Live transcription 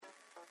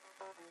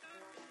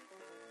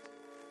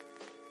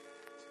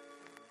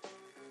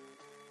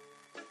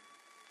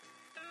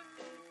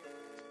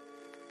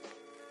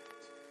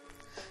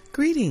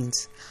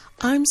Greetings.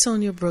 I'm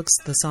Sonia Brooks,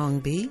 the Song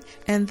Bee,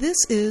 and this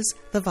is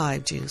The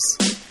Vibe Juice.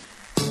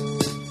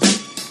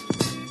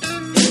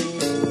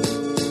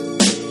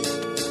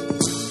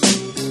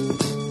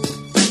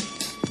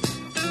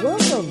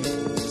 Welcome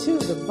to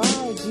The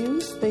Vibe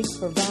Juice. Thanks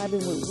for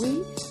vibing with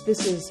we.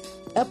 This is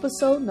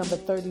episode number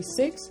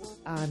 36.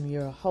 I'm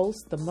your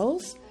host, the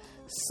most,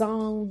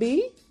 Song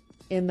Bee,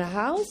 in the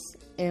house,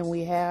 and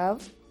we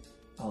have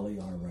Ali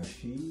R.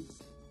 Rashid.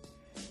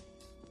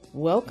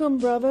 Welcome,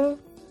 brother.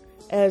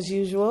 As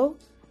usual,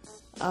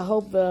 I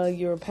hope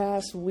your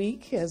past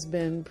week has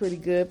been pretty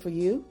good for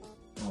you.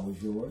 How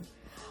was yours?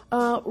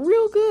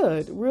 Real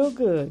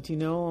good. You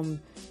know, I'm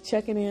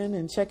checking in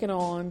and checking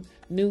on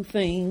new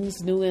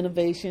things, new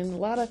innovation, a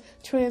lot of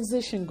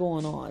transition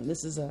going on.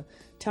 This is a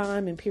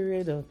time and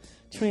period of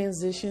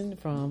transition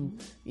from,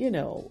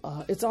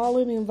 it's all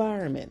in the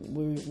environment.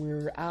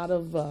 We're out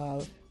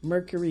of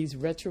Mercury's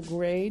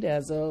retrograde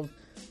as of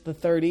the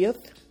 30th.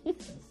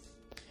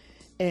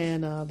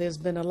 And there's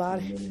been a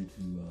lot.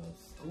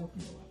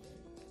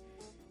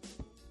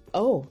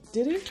 Oh,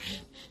 did it?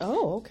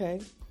 Oh,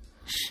 okay.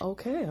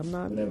 Okay, I'm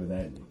not. Whatever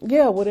that means.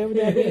 Yeah, whatever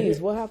that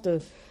means. We'll have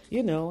to, we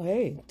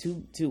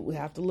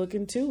have to look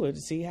into it to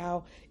see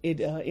how it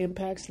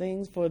impacts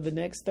things for the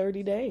next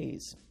 30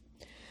 days.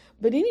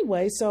 But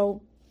anyway,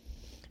 so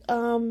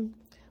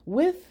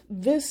with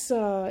this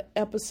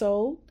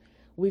episode,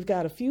 we've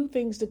got a few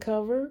things to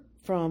cover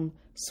from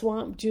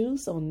Swamp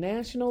Juice on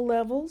national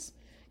levels.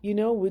 You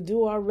know, we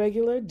do our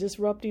regular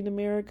Disrupting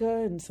America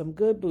and some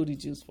good booty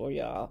juice for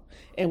y'all.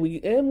 And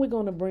we're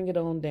going to bring it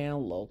on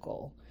down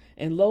local.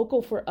 And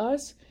local for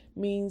us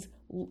means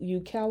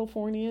you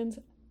Californians,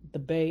 the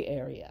Bay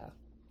Area.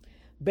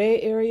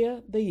 Bay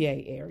Area, the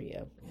Yay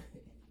area.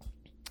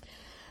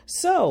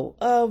 So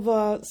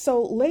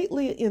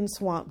lately in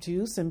Swamp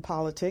Juice and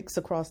politics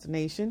across the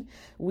nation,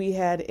 we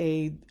had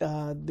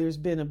there's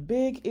been a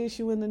big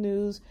issue in the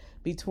news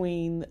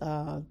between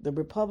the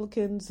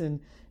Republicans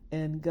and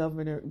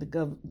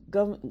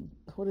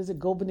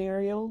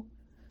gubernatorial?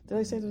 Did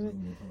I say that?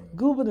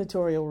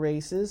 Gubernatorial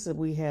races.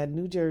 We had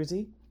New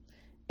Jersey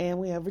and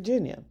we have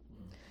Virginia.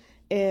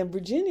 And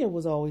Virginia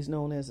was always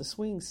known as a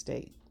swing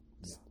state.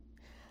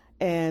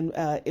 And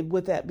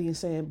with that being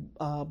said,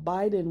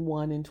 Biden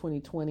won in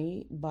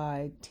 2020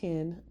 by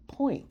 10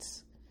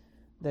 points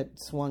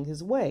that swung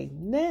his way.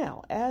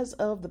 Now, as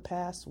of the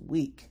past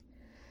week,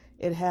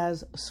 it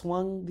has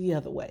swung the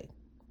other way.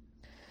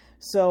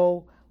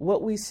 So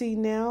what we see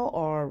now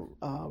are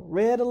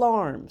red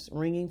alarms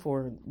ringing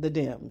for the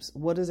Dems.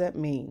 What does that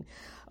mean?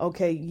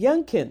 Okay,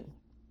 Youngkin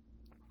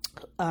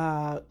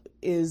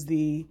is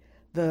the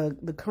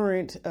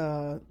current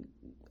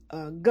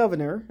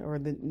governor, or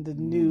the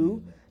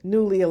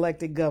newly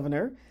elected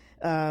governor.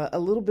 A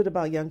little bit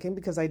about Youngkin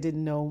because I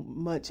didn't know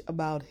much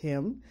about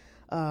him.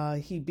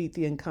 He beat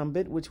the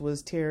incumbent, which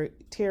was Terry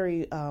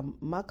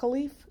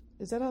McAuliffe.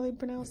 Is that how they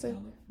pronounce it?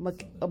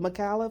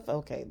 McAuliffe?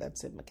 Okay,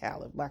 that's it.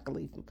 McAuliffe.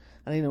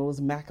 I didn't know it was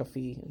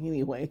McAfee.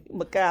 Anyway,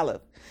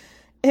 McAuliffe.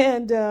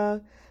 And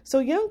so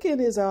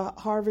Youngkin is a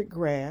Harvard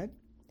grad,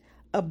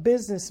 a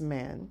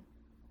businessman.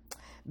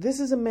 This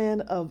is a man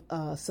of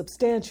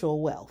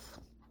substantial wealth.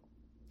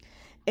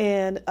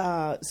 And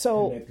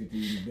so... Connected to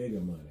even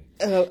bigger money.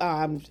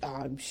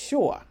 I'm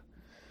sure.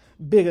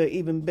 Bigger,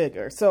 even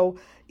bigger. So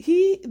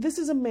this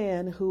is a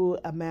man who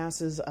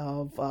amasses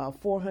of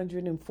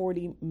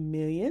 $440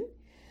 million,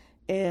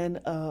 and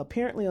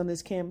apparently on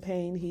this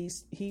campaign,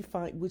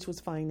 which was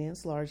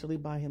financed largely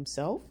by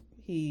himself,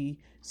 he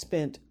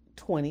spent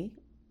 $20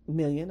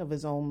 million of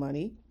his own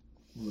money.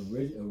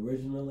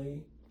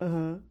 Originally, it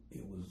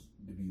was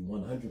to be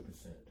 100%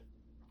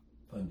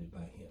 funded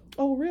by him.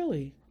 Oh,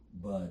 really?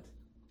 But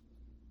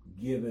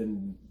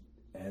given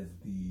as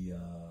the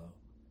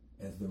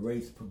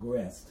race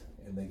progressed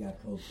and they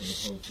got closer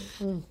and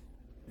closer,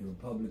 the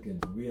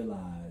Republicans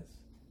realized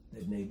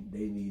that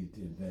they needed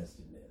to invest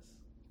in this.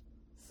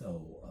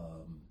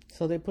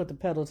 So they put the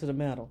pedal to the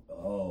metal.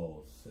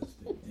 Oh,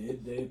 sister,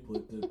 did they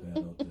put the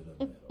pedal to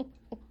the metal?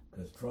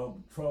 Because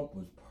Trump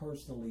was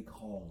personally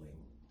calling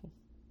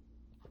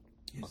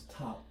his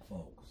top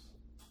folks.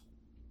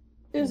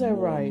 Is that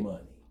right?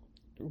 Money.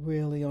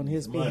 Really, on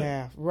his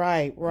behalf.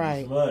 Right.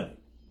 His money.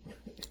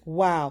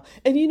 Wow.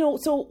 And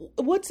so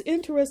what's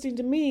interesting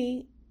to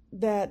me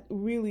that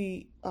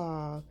really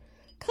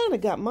kind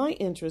of got my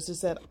interest is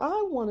that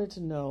I wanted to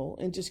know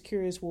and just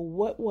curious, well,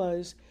 what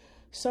was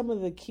some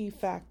of the key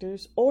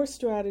factors or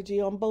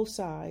strategy on both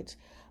sides,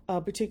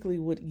 particularly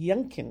with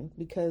Youngkin,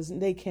 because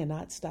they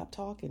cannot stop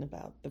talking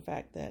about the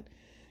fact that,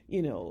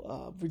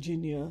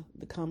 Virginia,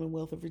 the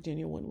Commonwealth of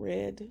Virginia went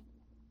red,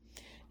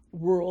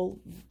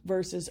 rural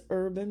versus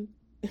urban.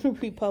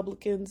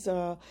 Republicans,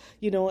 and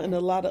a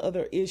lot of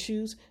other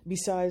issues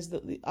besides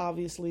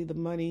obviously the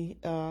money.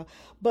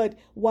 But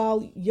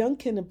while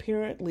Youngkin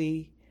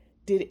apparently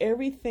did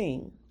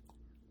everything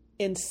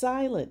in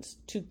silence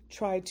to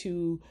try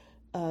to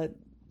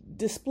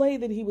display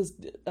that he was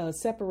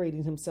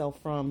separating himself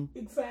from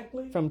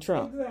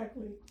Trump.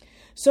 Exactly.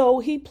 So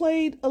he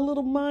played a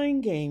little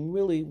mind game,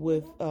 really,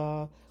 with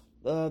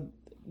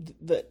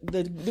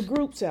the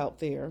groups out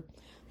there.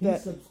 He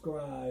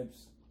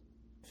subscribes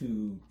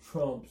to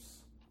Trump's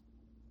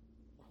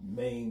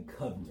main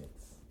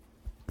covenants,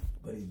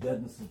 but he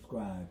doesn't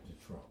subscribe to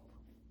Trump.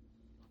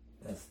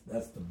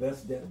 That's the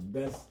best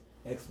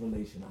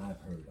explanation I've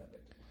heard of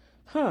it.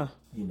 Huh.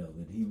 You know,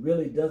 that he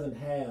really doesn't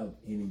have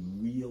any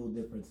real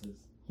differences,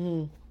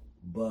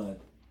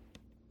 but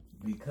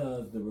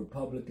because the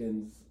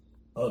Republicans,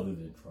 other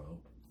than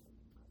Trump,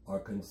 are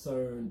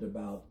concerned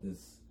about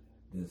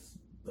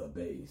the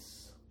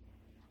base,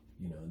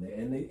 you know,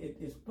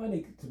 it's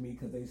funny to me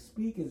because they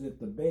speak as if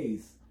the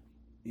base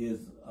is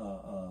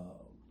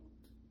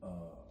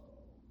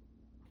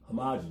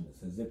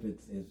homogenous, as if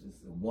it's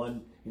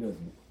one, you know, it's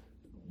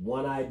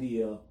one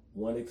idea,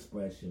 one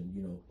expression,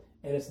 you know,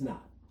 and it's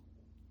not.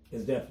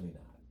 It's definitely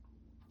not.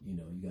 You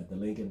know, you got the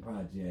Lincoln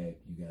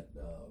Project, you got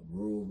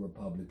rural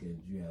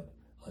Republicans, you have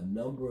a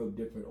number of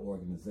different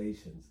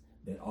organizations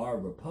that are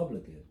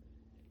Republican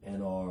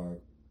and are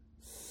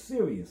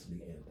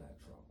seriously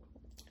anti-Trump.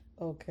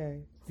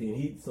 Okay.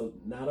 See, so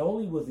not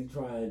only was he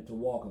trying to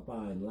walk a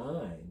fine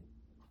line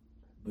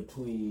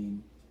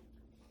between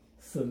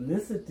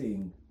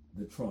soliciting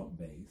the Trump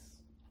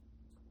base,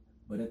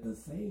 but at the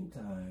same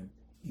time,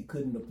 he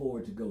couldn't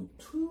afford to go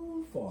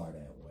too far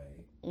that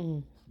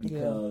way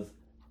because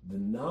the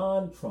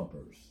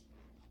non-Trumpers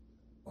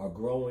are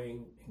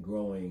growing and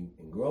growing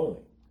and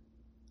growing.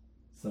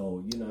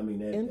 So, you know, I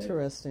mean...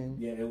 Interesting.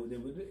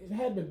 It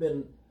had to have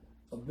been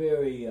a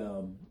very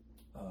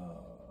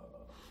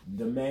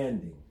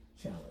demanding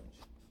challenge.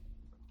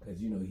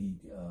 Because, you know,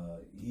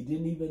 he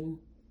didn't even...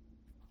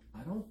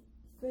 I don't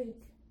think...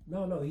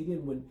 No, he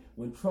didn't.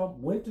 When Trump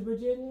went to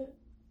Virginia,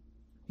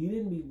 he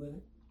didn't meet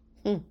with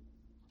him.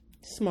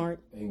 Smart.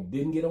 And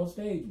didn't get on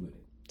stage with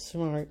him.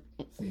 Smart.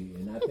 See,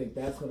 and I think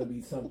that's going to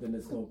be something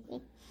that's going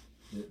to...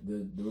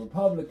 The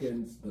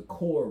Republicans, the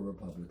core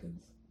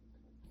Republicans,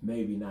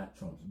 maybe not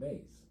Trump's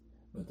base,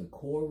 but the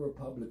core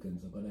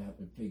Republicans are going to have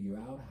to figure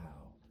out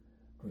how,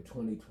 for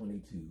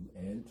 2022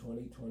 and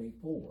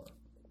 2024,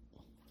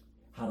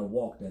 how to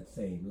walk that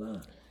same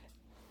line.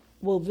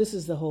 Well, this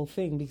is the whole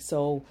thing.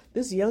 So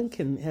this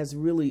Youngkin has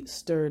really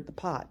stirred the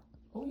pot.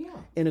 Oh, yeah.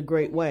 In a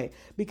great way.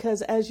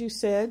 Because as you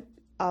said,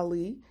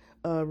 Ali,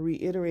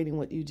 reiterating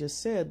what you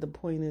just said, the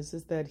point is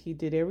that he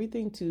did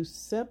everything to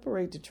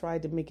separate, to try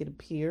to make it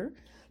appear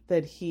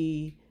that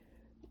he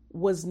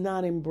was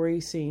not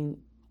embracing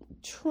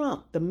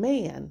Trump, the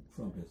man.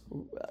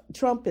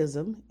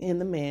 Trumpism in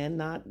the man,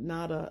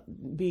 not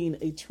being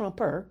a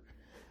Trumper,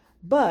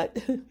 but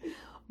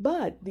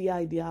the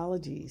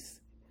ideologies.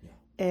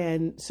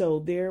 And so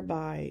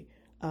thereby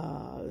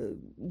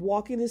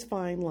walking this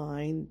fine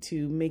line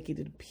to make it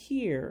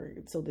appear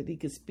so that he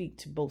could speak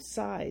to both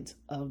sides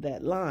of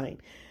that line.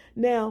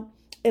 Now,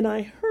 and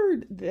I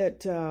heard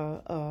that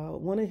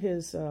one of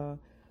his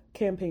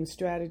campaign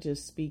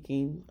strategists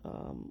speaking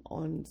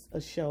on a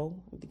show,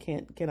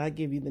 can I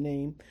give you the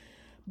name?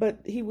 But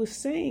he was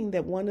saying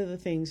that one of the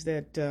things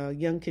that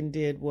Youngkin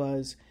did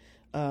was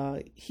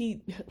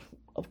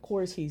of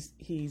course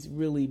he's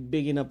really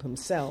bigging up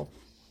himself,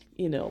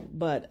 you know,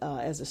 but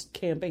as a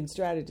campaign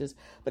strategist,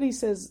 but he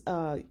says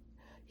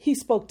he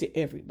spoke to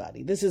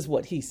everybody. This is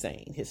what he's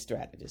saying, his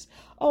strategist.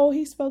 Oh,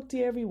 he spoke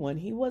to everyone.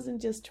 He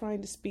wasn't just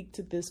trying to speak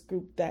to this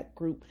group, that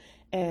group,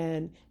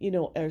 and, you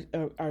know,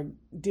 or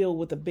deal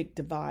with a big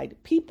divide.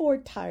 People are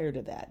tired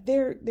of that.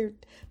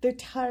 They're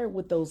tired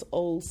with those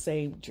old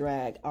same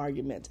drag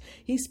arguments.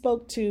 He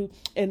spoke to,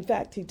 in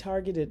fact, he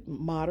targeted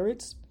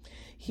moderates.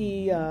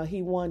 He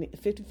won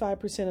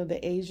 55% of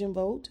the Asian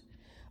vote.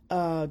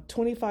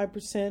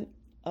 25%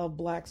 of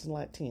blacks and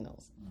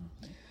Latinos.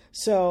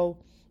 So,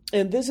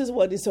 and this is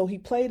so he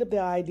played up the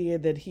idea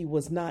that he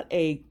was not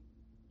a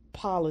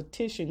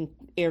politician,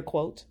 air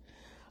quote,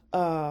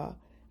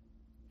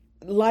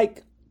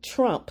 like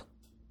Trump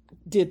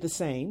did the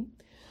same,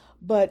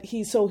 but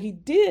he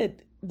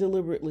did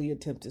deliberately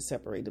attempt to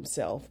separate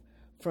himself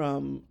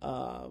from,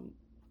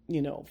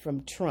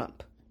 from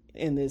Trump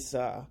in this,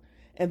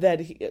 and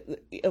that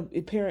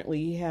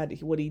apparently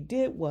what he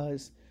did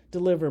was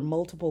deliver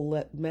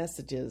multiple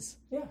messages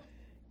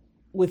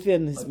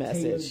within his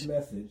message.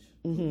 Message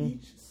to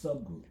each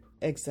subgroup.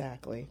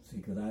 Exactly. See,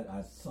 because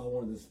I saw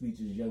one of the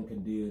speeches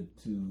Youngkin did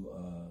to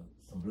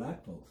some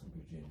black folks in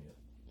Virginia,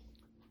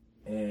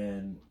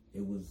 and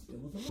it was a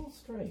little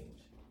strange.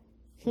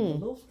 It was a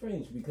little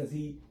strange because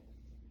he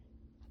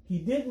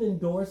didn't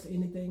endorse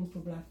anything for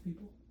black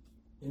people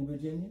in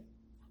Virginia,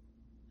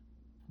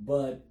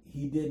 but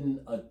he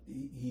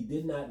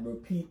did not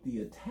repeat the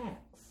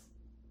attacks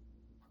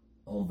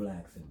on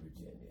blacks in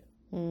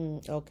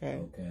Virginia.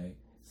 Okay.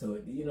 So,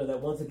 you know,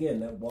 that once again,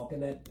 that walking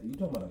that, you're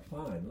talking about a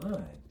fine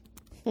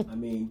line. I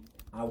mean,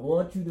 I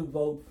want you to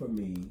vote for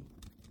me,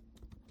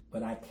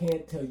 but I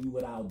can't tell you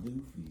what I'll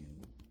do for you.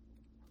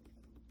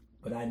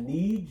 But I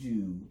need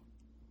you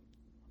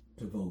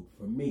to vote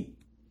for me.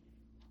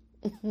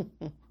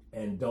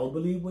 And don't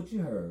believe what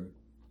you heard.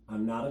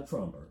 I'm not a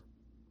Trumper.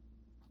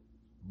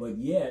 But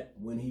yet,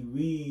 when he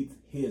reads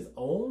his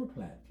own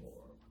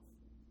platform,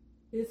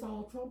 it's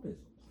all Trumpism.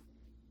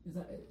 It's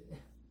like,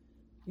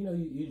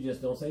 you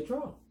just don't say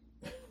Trump.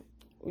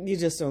 You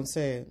just don't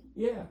say it.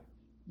 Yeah,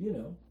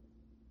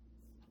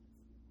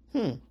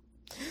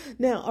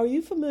 Now, are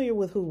you familiar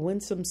with who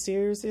Winsome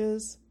Sears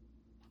is?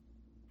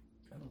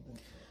 I don't think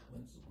so.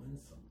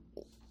 Winsome.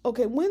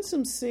 Okay,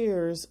 Winsome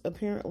Sears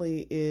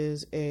apparently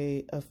is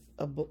a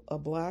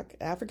black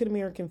African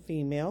American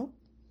female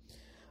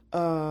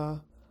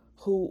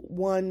who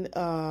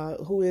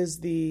is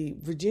the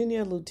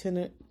Virginia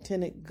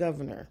lieutenant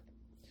governor,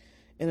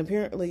 and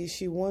apparently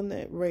she won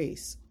that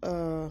race.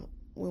 When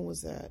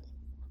was that?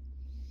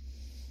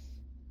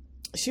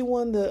 She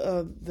won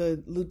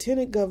the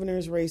lieutenant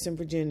governor's race in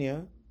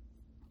Virginia,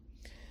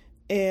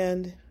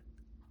 and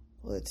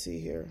let's see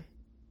here.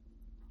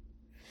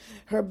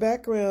 Her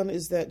background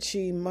is that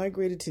she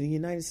migrated to the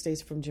United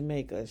States from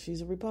Jamaica. She's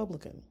a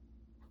Republican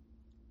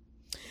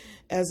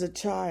as a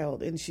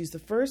child, and she's the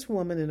first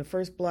woman and the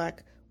first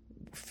black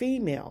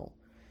female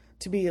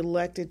to be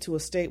elected to a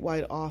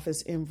statewide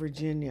office in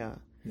Virginia.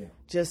 Yeah.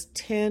 Just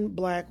 10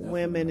 black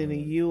women in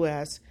the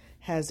U.S.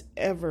 has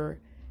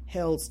ever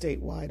held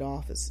statewide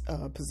office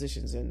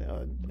positions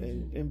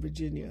in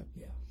Virginia.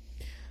 Yeah.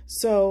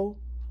 So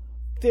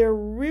they're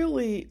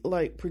really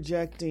like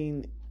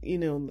projecting,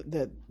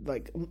 that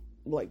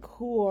like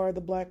who are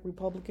the black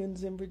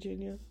Republicans in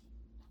Virginia?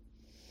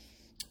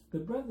 The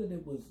brother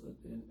that was,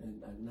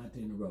 and not to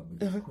interrupt,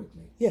 but just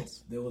quickly.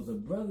 Yes. There was a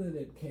brother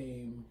that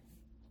came,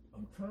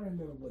 I'm trying to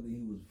remember whether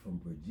he was from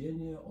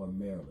Virginia or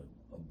Maryland,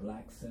 a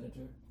black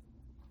senator,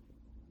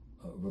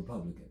 a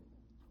Republican.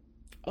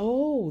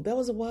 Oh, that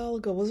was a while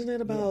ago. Wasn't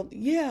it about,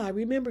 I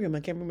remember him. I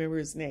can't remember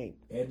his name.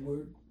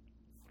 Edward.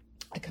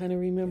 I kind of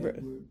remember.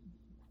 Edward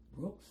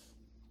Brooks.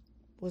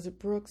 Was it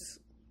Brooks?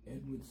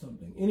 Edward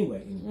something.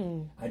 Anyway,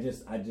 I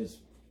was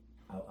just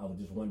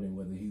wondering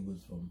whether he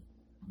was from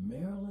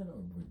Maryland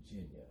or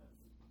Virginia.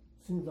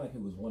 Seems like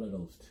it was one of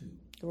those two.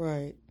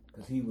 Right.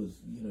 Because he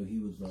was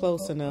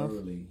close enough.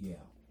 Early, yeah.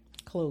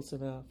 Close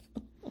enough.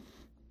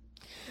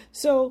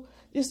 So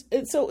it's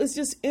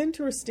just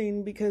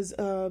interesting because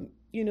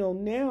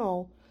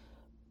now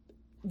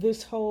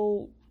this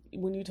whole,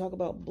 when you talk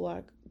about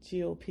black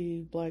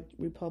GOP, black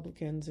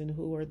Republicans, and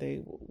who are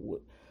they,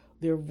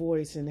 their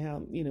voice and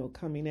how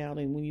coming out,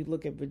 and when you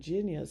look at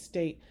Virginia, a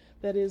state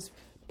that is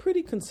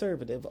pretty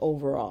conservative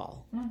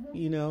overall,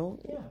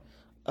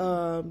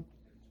 Yeah.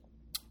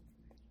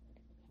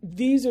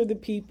 These are the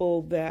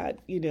people that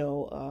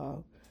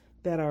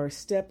that are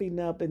stepping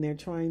up, and they're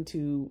trying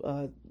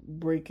to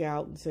break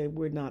out and say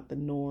we're not the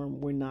norm,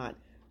 we're not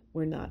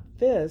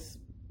this,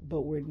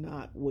 but we're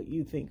not what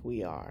you think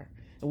we are,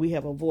 and we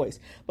have a voice.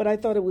 But I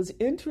thought it was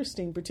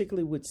interesting,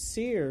 particularly with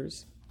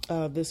Sears,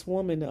 this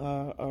woman,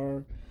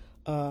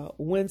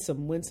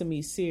 Winsome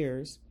E.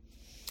 Sears,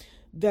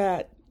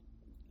 that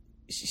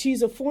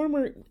she's a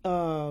former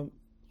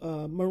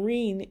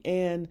Marine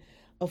and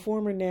a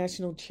former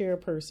national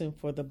chairperson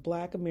for the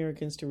Black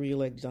Americans to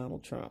re-elect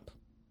Donald Trump.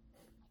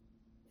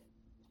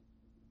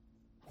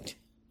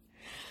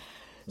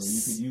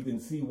 So you can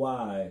see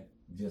why,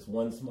 just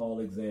one small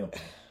example,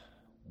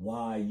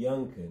 why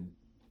Youngkin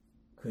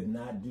could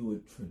not do a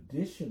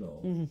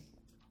traditional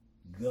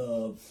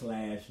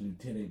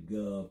Gov/Lieutenant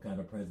Gov kind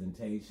of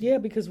presentation. Yeah,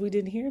 because we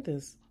didn't hear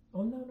this.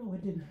 Oh, no,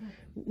 it didn't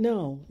happen.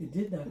 No. It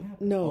did not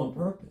happen. No. On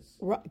purpose.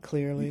 Right,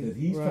 clearly. Because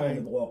he's trying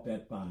to walk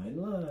that fine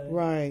line.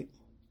 Right.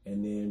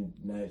 And then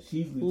now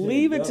she's Lieutenant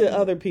Leave it Governor. to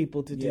other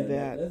people to do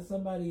that. Let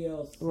somebody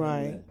else do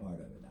that part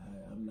of it.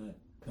 I'm not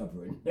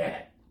covering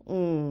that.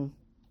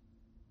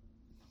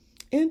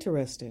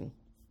 Interesting.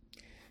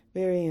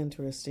 Very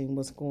interesting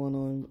what's going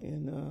on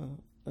in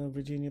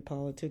Virginia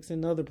politics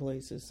and other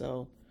places.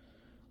 So,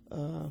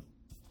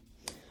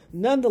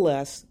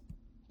 nonetheless,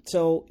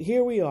 so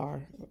here we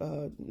are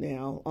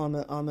now on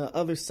the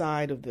other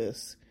side of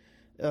this.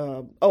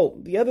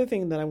 The other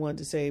thing that I wanted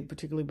to say,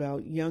 particularly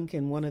about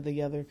Youngkin, one of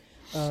the other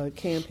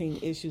campaign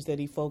issues that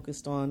he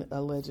focused on,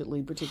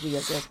 allegedly, particularly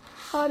I guess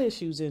hot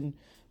issues in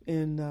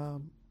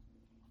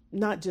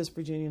not just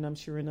Virginia, and I'm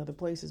sure in other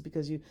places,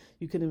 because you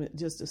can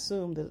just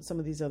assume that some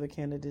of these other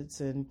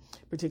candidates, and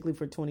particularly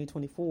for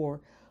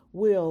 2024,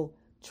 will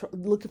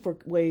looking for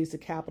ways to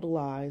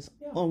capitalize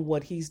on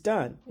what he's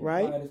done,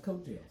 right?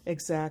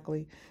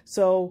 Exactly.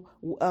 So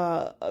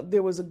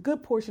there was a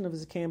good portion of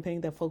his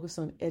campaign that focused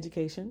on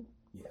education,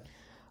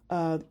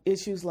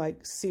 issues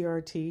like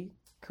CRT,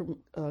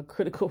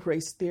 critical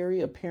race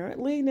theory.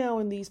 Apparently now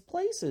in these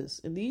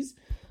places, in these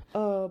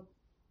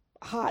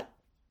hot,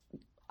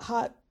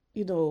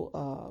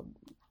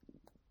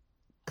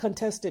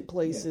 contested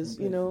places,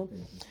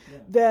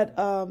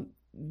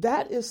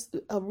 that is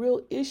a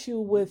real issue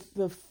with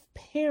the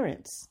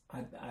parents.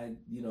 I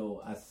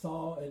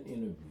saw an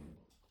interview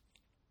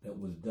that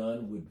was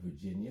done with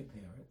Virginia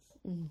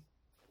parents,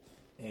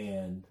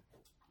 and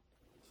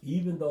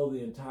even though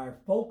the entire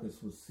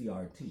focus was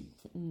CRT,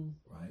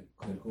 right,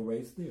 critical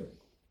race theory,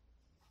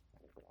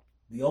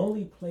 the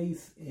only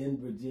place in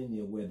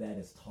Virginia where that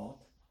is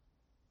taught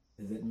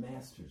is at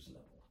master's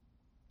level.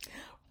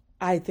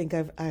 I think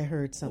I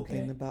heard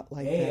something about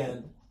like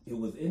that. it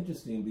was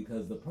interesting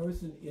because the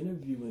person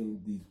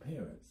interviewing these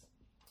parents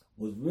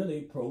was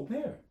really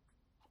pro-parent,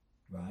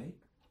 right?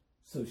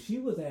 So she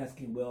was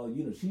asking, well,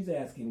 she's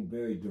asking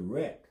very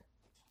direct,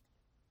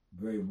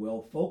 very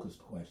well-focused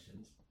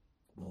questions.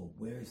 Well,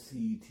 where's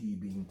CET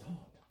being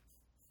taught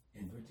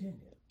in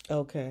Virginia?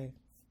 Okay.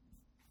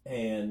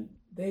 And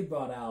they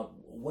brought out,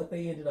 what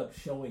they ended up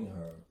showing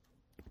her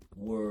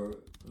were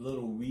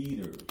little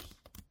readers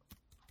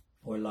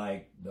for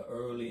like the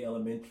early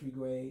elementary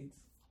grades.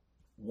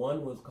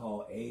 One was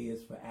called A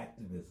is for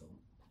Activism.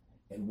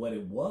 And what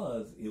it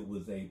was a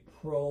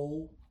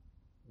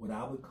what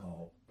I would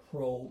call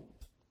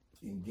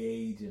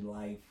engage in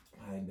life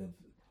kind of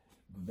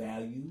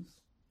values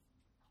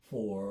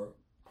for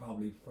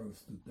probably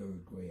first through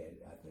third grade,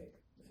 I think,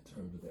 in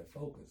terms of their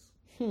focus.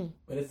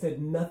 But it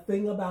said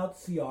nothing about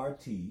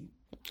CRT.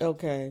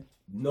 Okay.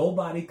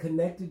 Nobody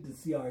connected to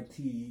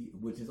CRT,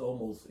 which is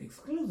almost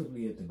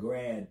exclusively at the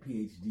grad,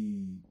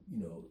 PhD,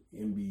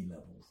 MB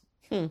levels.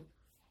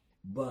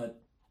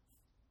 But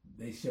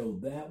they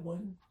showed that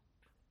one.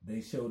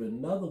 They showed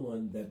another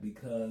one that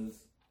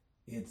because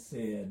it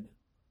said,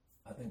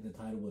 I think the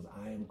title was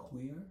I Am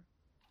Queer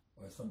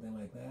or something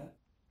like that.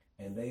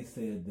 And they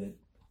said that,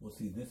 well,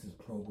 see, this is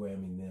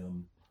programming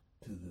them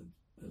to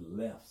the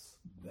left's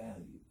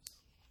values.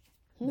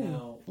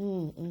 Now,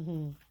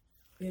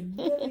 it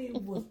really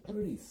was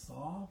pretty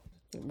soft.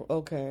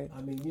 Okay.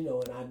 I mean,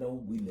 and I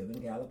know we live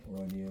in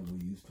California.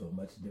 We're used to a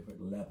much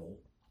different level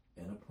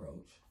and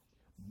approach.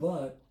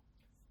 But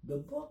the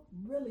book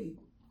really,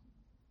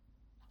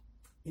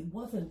 it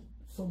wasn't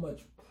so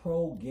much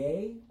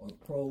pro-gay or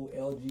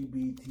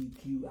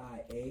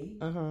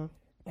pro-LGBTQIA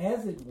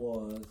as it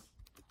was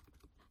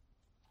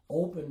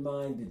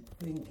open-minded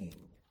thinking.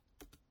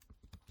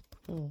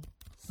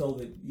 So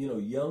that,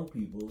 young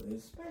people,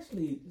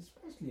 especially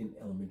in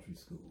elementary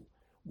school,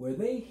 where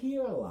they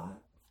hear a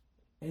lot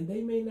and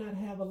they may not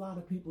have a lot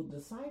of people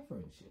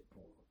deciphering shit for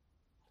them.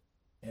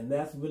 And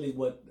that's really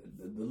what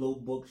the little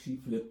book she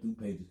flipped through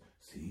pages.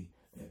 See,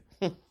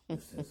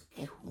 this says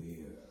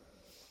queer.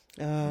 This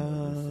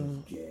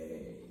says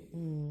gay.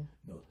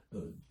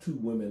 The two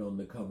women on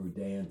the cover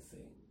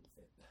dancing.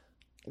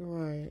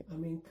 Right. I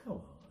mean, come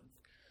on.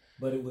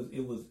 But it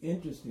was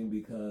interesting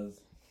because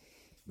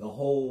the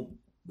whole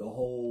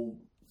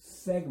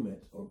segment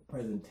or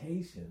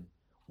presentation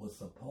was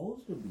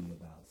supposed to be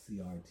about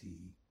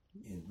CRT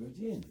in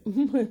Virginia.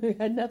 It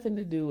had nothing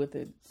to do with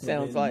it, So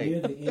sounds like.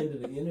 near the end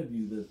of the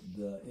interview,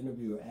 the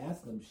interviewer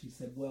asked him, she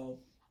said, well,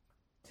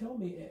 tell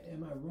me,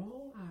 am I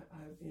wrong? I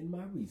in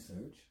my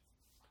research,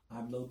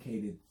 I've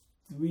located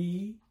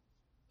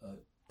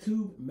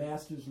two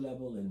master's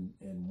level and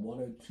one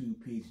or two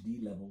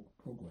PhD level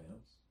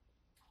programs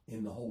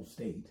in the whole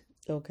state.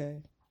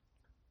 Okay.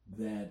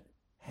 That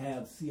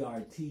have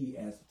CRT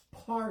as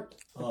part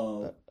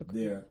of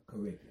their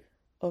curriculum.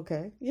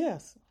 Okay,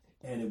 yes.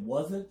 And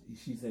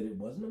she said it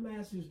wasn't a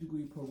master's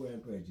degree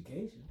program for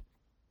education,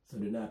 so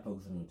they're not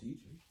focusing on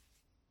teachers.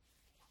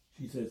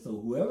 She said,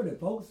 so whoever they're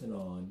focusing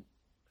on,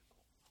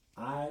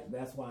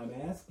 that's why I'm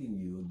asking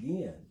you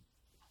again,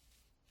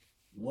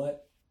 where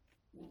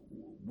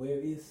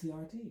is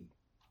CRT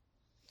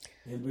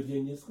in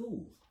Virginia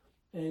schools?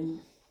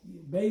 And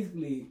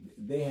basically,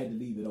 they had to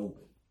leave it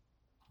open.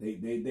 They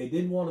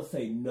didn't want to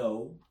say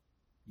no,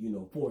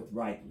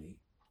 forthrightly.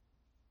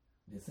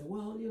 They said,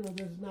 well,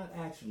 there's not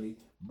actually,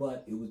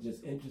 but it was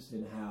just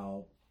interesting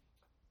how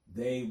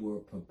they were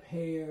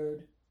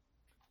prepared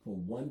for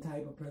one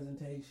type of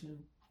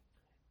presentation.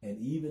 And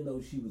even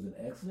though she was an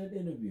excellent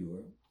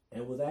interviewer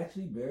and was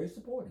actually very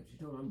supportive, she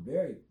told me I'm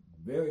very,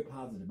 very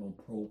positive on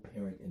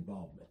pro-parent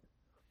involvement.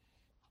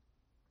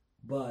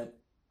 But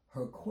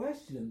her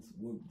questions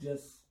were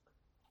just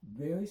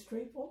very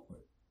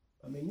straightforward.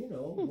 I mean,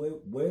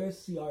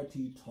 where's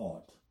CRT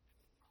taught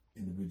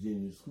in the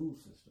Virginia school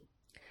system?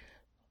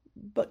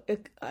 But,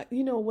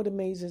 what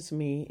amazes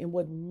me and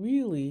what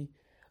really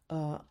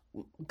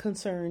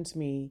concerns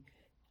me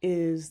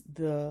is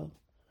the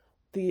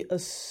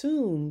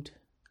assumed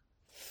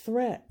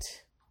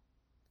threat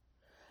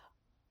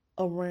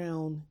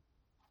around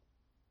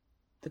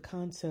the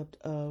concept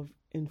of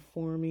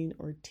informing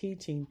or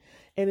teaching.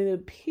 And it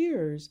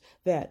appears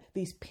that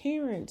these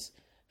parents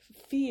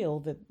feel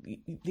that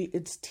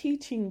it's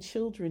teaching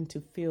children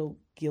to feel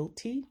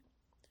guilty,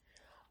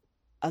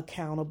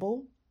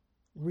 accountable,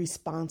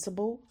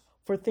 responsible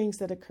for things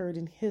that occurred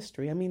in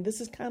history. I mean, this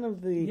is kind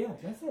of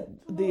that's it.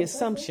 The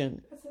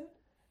assumption. That's it.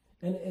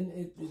 And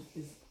it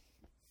is,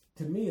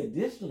 to me,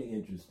 additionally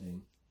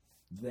interesting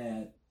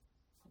that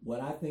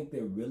what I think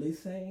they're really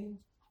saying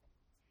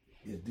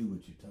is do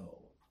what you're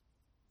told.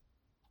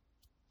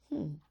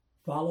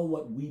 Follow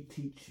what we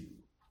teach you.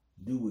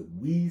 Do what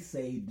we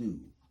say do.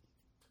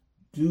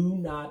 Do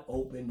not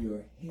open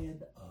your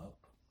head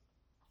up.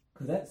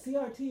 Because that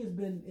CRT has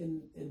been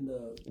in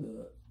the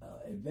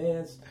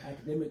advanced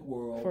academic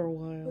world for a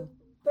while.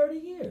 30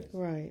 years.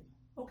 Right.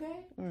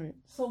 Okay? All right.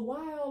 So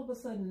why all of a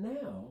sudden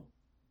now,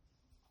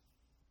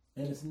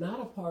 and it's not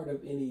a part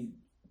of I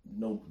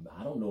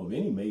don't know of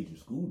any major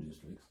school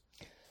districts,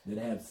 that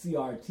have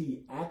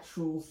CRT,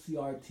 actual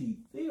CRT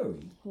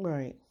theory,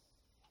 right,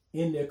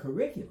 in their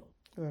curriculum.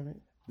 right.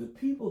 The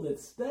people that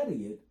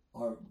study it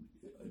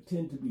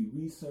tend to be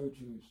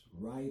researchers,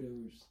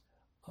 writers,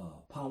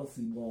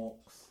 policy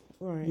wonks,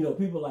 Right.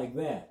 People like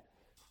that.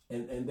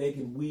 And they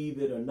can weave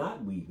it or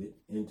not weave it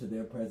into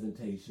their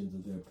presentations or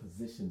their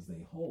positions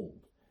they hold.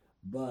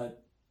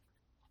 But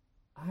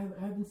I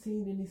haven't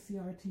seen any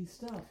CRT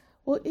stuff.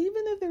 Well,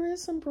 even if there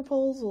is some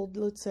proposal,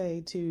 let's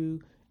say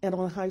and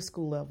on a high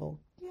school level,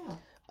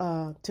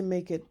 to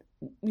make it,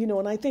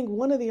 and I think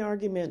one of the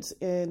arguments,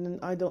 and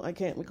I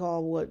can't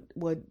recall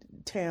what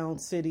town,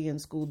 city,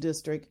 and school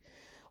district,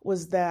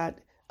 was that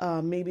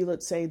maybe,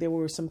 let's say, there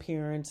were some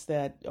parents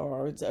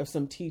or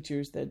some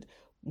teachers that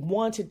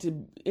wanted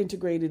to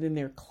integrate it in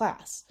their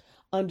class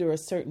under a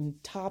certain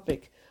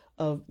topic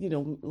of,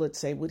 let's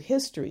say with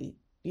history,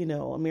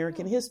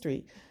 American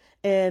history.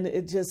 And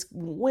it just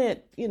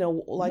went,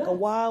 like a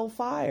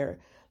wildfire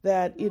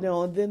that,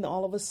 and then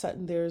all of a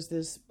sudden there's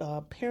this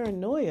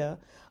paranoia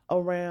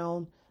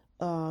around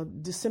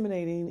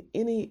disseminating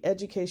any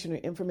education or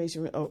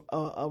information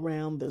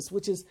around this,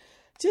 which is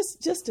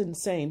just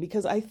insane.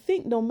 Because I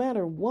think no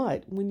matter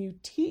what, when you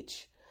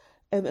teach,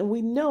 and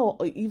we know,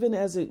 even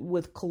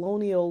with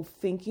colonial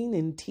thinking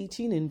and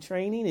teaching and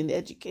training and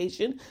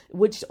education,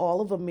 which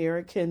all of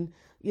American,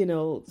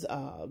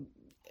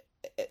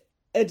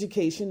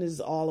 education is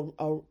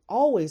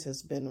always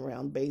has been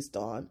around based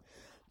on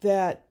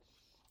that.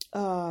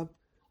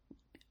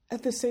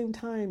 At the same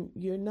time,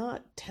 you're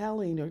not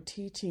telling or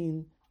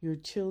teaching your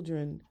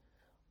children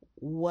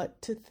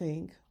what to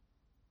think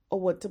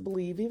or what to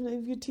believe. Even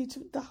if you teach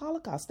the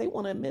Holocaust, they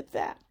want to admit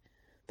that.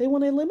 They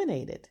want to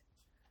eliminate it.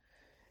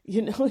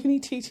 Any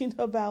teaching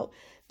about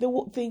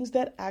the things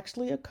that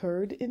actually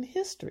occurred in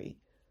history.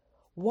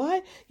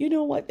 Why? You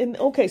know what? And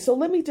okay, so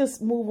let me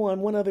just move on.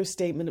 One other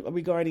statement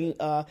regarding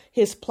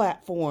his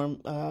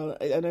platform,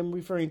 and I'm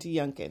referring to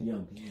Youngkin.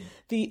 Yeah.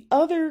 The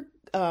other,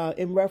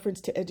 in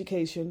reference to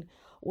education,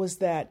 was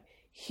that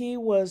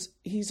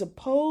he's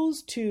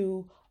opposed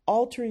to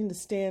altering the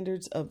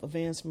standards of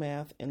advanced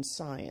math and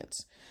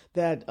science.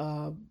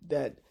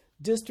 That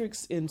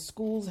districts in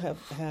schools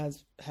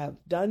have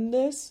done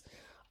this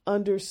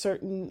under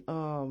certain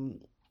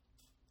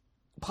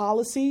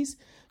policies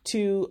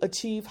to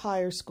achieve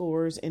higher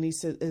scores, and he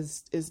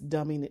says is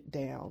dumbing it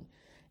down,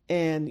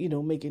 and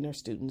making our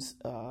students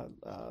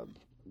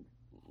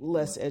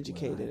less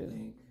educated. What I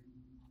think,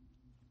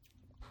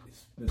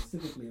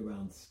 specifically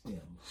around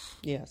STEM.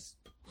 Yes.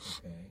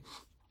 Okay.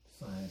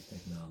 Science,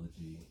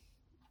 technology,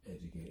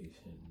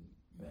 education,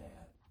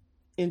 math,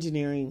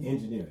 engineering,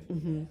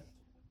 mm-hmm. Math.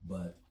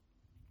 But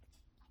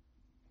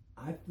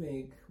I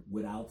think,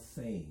 without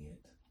saying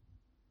it,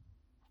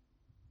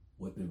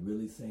 what they're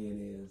really saying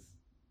is,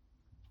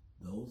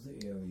 those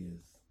are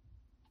areas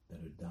that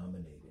are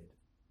dominated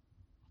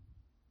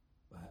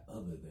by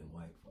other than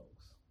white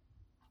folks.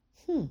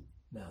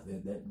 Now,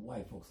 that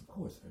white folks, of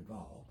course, are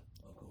involved,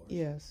 of course.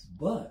 Yes.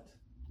 But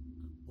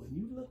when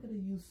you look at a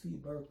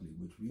UC Berkeley,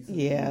 which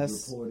recently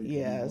was reported to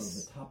be one of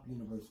the top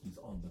universities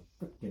on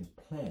the freaking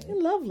planet.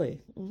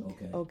 Lovely.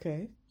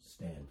 Okay.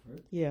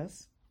 Stanford.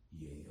 Yes.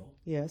 Yale.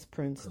 Yes.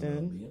 Princeton.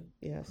 Columbia.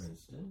 Yes.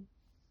 Princeton.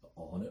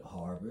 On at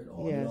Harvard.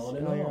 On yes. and on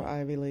and all on. Your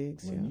Ivy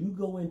Leagues. When you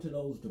go into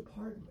those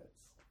departments,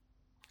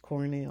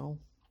 Cornell,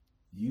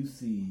 you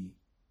see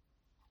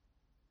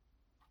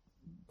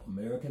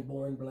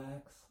American-born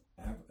blacks,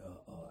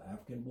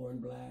 African-born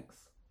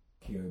blacks,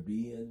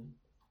 Caribbean.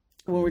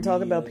 When we're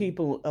talking about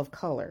people of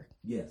color.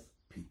 Yes,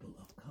 people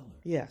of color.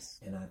 Yes.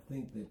 And I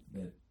think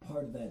that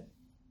part of that,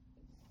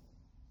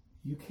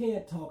 you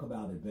can't talk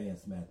about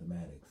advanced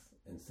mathematics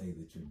and say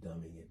that you're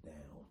dumbing it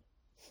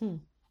down.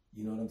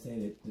 You know what I'm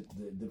saying?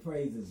 The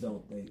phrases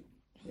don't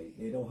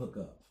hook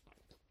up.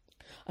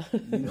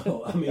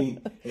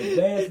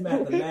 Advanced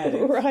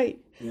mathematics right.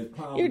 is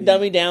probably... You're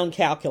dumbing down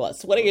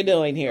calculus. What are you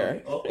doing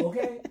here?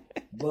 Okay.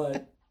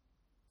 But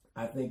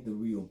I think the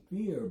real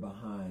fear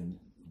behind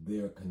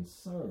their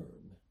concern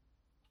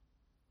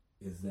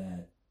is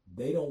that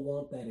they don't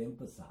want that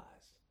emphasized,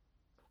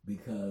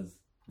 because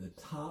the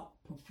top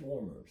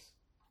performers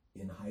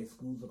in high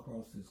schools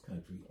across this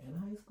country and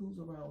high schools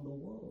around the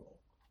world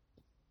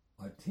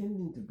are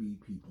tending to be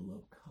people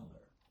of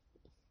color.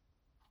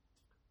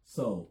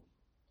 So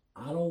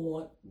I don't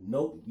want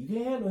you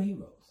can't have no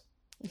heroes,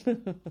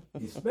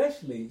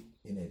 especially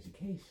in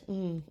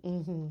education.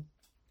 Mm-hmm.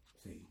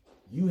 See,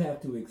 you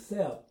have to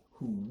accept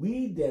who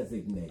we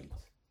designate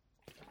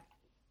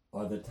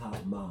are the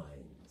top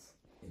minds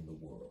in the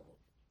world.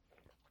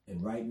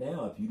 And right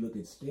now, if you look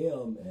at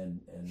STEM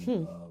and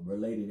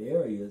related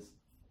areas,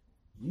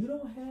 you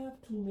don't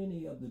have too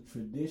many of the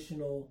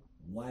traditional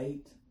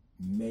white,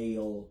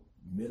 male,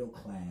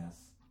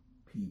 middle-class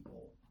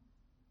people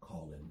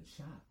calling the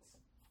shots.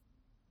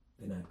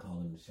 They're not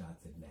calling the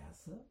shots at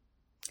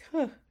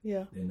NASA.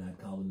 Yeah. They're not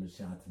calling the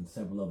shots in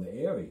several other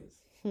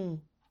areas.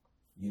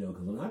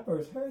 Because when I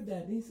first heard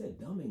that, he said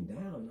dumbing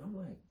down, and I'm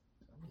like,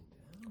 dumbing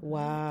down?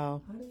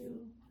 Wow.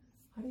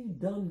 How do you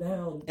dumb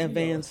down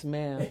advanced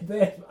math?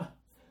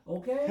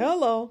 Okay?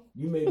 Hello.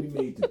 You may be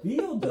made to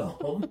feel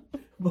dumb,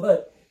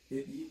 but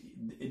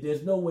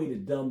there's no way to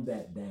dumb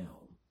that down.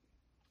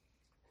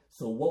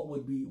 So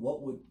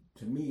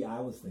to me, I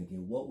was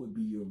thinking, what would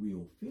be your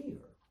real fear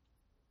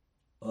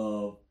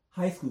of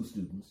high school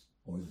students,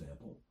 for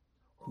example,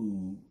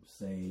 who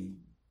say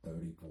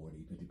 30, 40,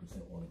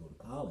 50% want to go to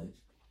college?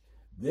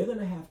 They're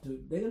gonna have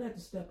to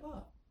step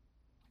up.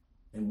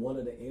 And one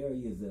of the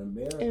areas that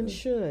America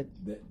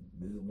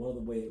one of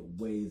the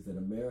ways that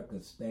America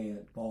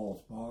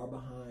falls far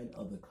behind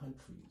other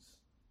countries,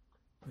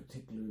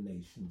 particular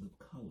nations of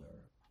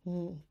color,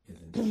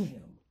 is in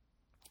STEM.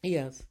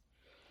 Yes.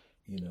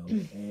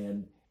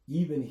 And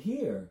even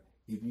here,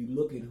 if you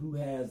look at who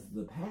has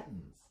the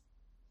patents,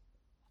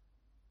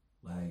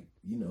 like,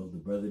 the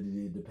brother that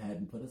did the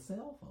patent for the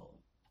cell phone.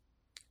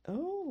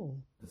 Oh.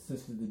 The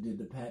sister that did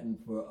the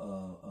patent for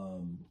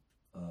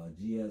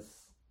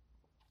GS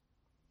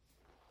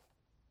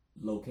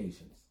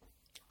locations.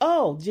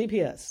 Oh,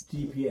 GPS.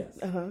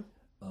 Uh-huh.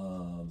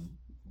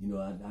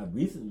 I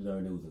recently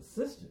learned there was a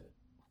sister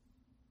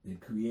that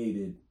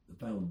created the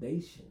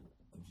foundation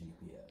of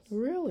GPS.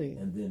 Really?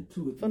 And then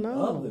 2 or 3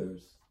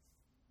 others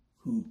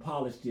who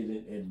polished it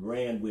and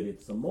ran with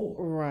it some more.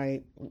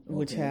 Right. Okay.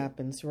 Which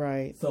happens,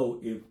 right. So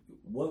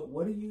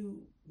what are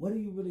you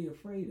really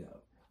afraid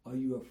of? Are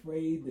you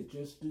afraid that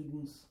your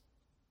students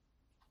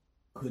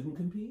couldn't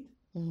compete?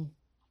 Mm.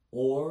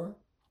 Or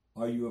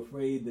are you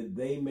afraid that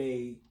they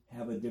may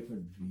have a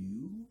different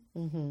view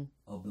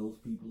of those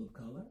people of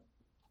color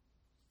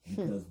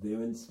because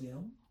they're in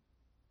STEM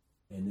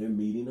and they're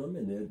meeting them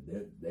and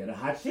they're the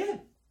hot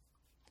shit?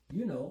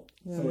 So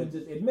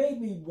it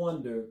made me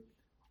wonder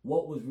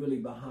what was really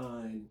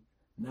behind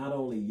not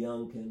only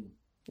Youngkin,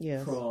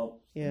 Trump,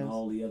 and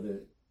all the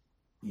other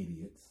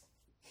idiots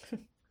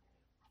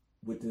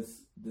with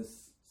this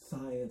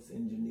science,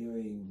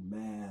 engineering,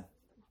 math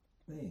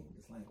thing.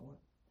 It's like,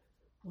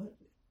 what?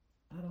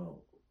 I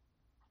don't.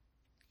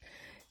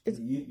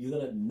 You're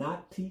gonna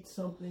not teach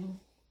something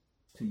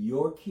to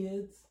your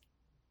kids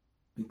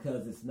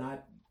because it's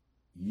not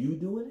you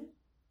doing it?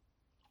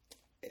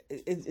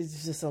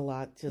 It's just a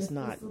lot,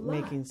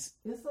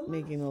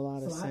 making a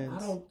lot of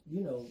sense.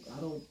 I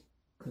don't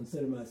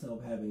consider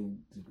myself having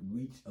to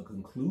reach a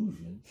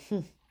conclusion,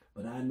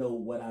 but I know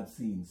what I've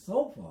seen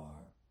so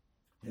far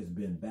has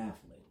been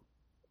baffling.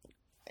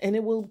 And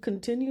it will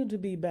continue to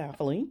be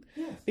baffling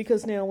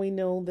because now we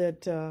know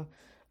that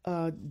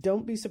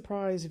don't be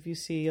surprised if you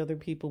see other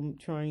people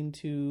trying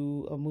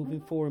to, moving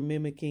forward,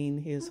 mimicking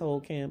his whole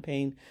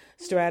campaign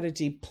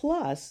strategy.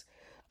 Plus,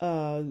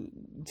 to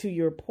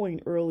your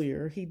point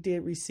earlier, he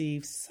did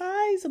receive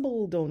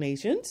sizable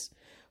donations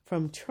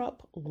from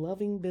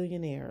Trump-loving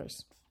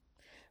billionaires,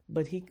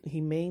 but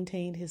he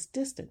maintained his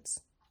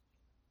distance.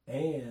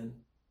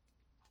 And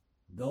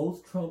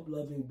those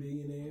Trump-loving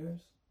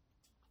billionaires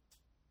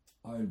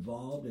are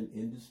involved in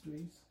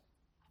industries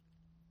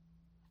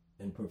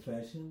and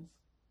professions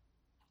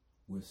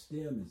where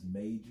STEM is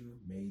major.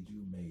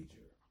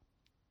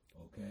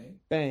 Okay?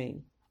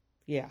 Bang.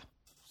 Yeah.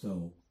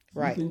 So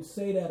you can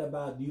say that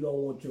about you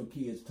don't want your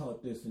kids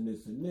taught this and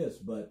this and this,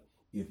 but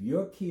if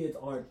your kids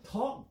aren't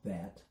taught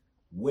that,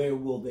 where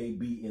will they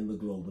be in the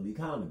global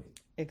economy?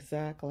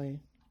 Exactly.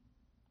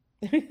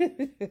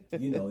 It's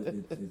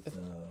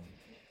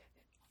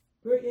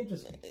very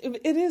interesting.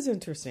 It is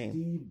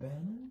interesting.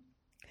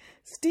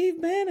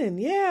 Steve Bannon,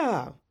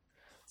 yeah.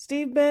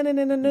 Steve Bannon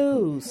in the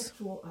news.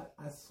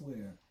 I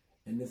swear,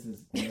 and this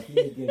is nothing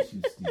against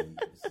you, Steve.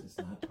 It's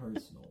not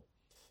personal.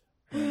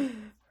 But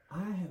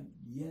I have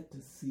yet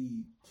to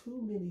see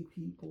too many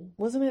people.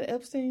 Wasn't it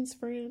Epstein's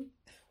friend?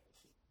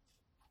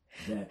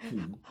 That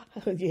too.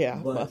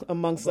 Yeah,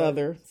 amongst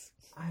others.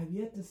 I have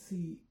yet to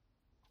see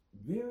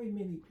very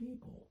many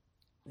people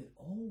that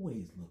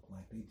always look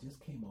like they just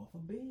came off a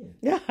bed.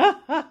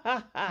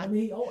 I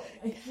mean,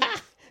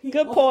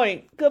 Good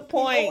point.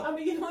 I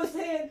mean, you know what I'm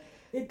saying?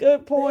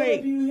 Good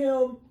point.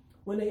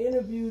 They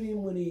interviewed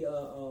him when he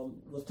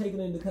was taken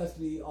into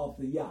custody off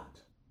the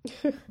yacht,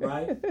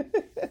 right?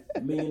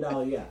 $1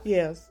 million yacht.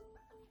 Yes.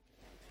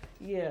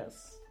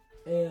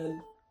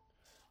 And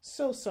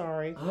so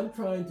sorry. I'm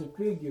trying to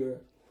figure,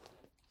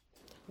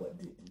 what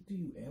do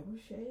you ever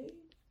shave?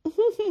 Do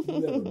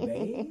you ever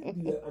bathe?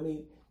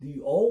 Do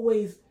you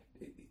always?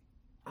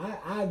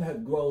 I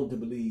have grown to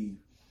believe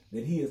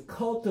that he is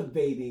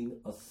cultivating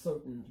a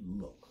certain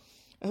look.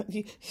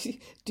 Do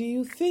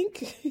you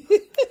think?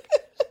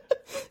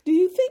 Do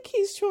you think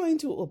he's trying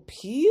to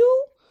appeal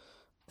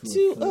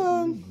to a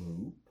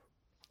group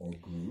or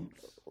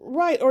groups?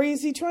 Right, or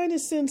is he trying to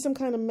send some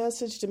kind of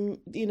message to,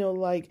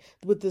 like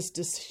with this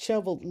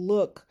disheveled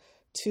look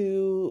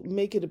to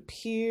make it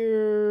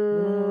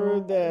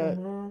appear that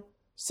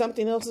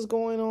something else is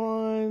going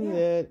on,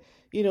 that,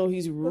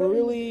 he's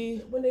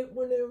really... When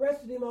they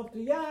arrested him off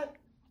the yacht,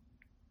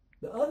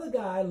 the other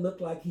guy looked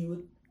like he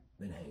would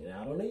been hanging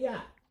out on the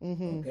yacht.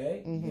 Mm-hmm.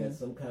 Okay? Mm-hmm. He had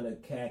some kind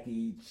of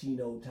khaki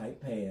chino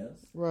type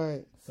pants.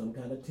 Right. Some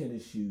kind of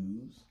tennis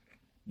shoes.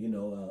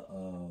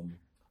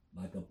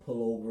 like a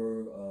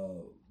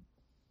pullover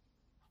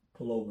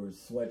pull over his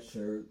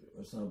sweatshirt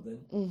or something.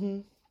 Mm-hmm.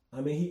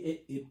 I mean,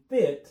 it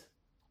fit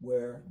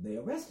where they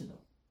arrested him.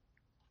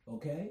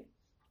 Okay?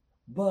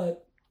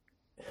 But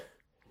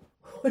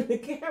when the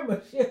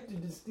camera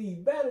shifted to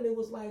Steve Bannon, it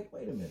was like,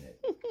 wait a minute.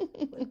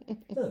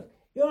 Look,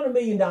 you're on $1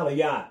 million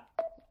yacht.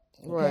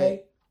 Okay?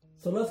 Right.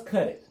 So let's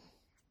cut it.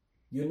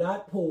 You're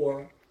not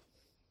poor.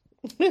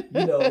 You're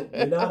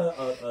not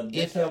a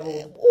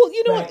disheveled. Well,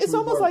 you know what? It's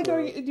almost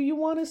worker. like, do you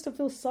want us to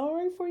feel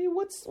sorry for you?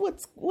 What's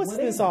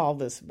Whatever. all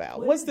this about?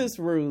 Whatever. What's this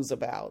ruse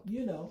about?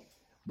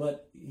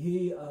 But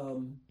he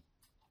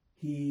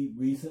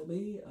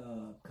recently,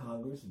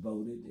 Congress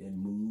voted and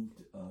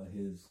moved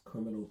his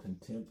criminal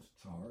contempt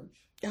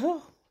charge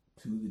Oh,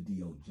 to the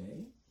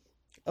DOJ.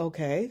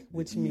 okay.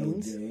 Which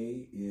means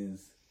DOJ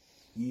is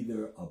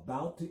either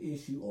about to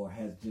issue or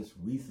has just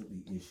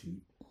recently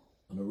issued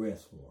an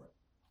arrest warrant.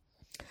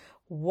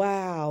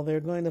 wow, they're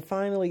going to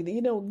finally.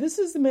 This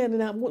is the man.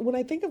 And when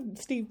I think of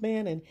Steve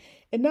Bannon,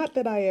 and not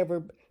that I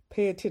ever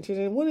pay attention,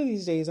 and one of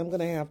these days I'm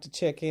going to have to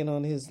check in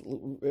on his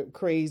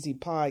crazy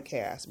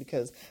podcast,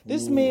 because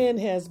this man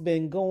has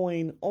been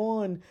going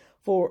on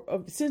for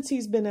since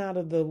he's been out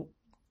of the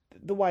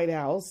White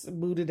House,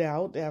 booted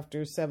out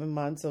after 7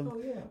 months of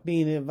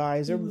being an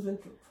advisor. He was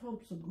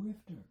Trump's a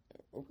grifter.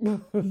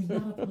 He's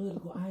not a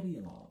political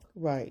ideologue.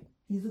 Right.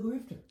 He's a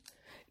grifter.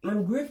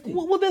 I'm grifting.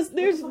 Well,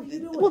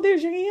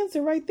 there's your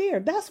answer right there.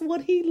 That's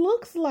what he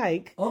looks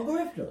like. A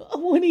grifter.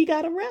 When he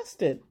got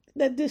arrested.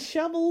 That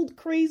disheveled,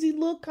 crazy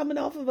look coming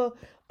off of a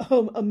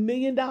 $1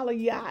 million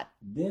yacht.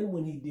 Then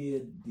when he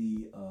did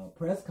the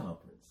press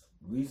conference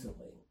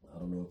recently, I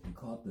don't know if you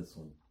caught this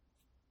one,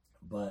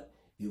 but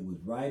it was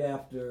right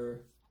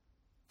after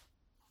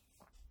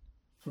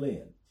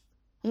Flynn,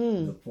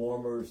 the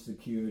former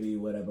security,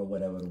 whatever.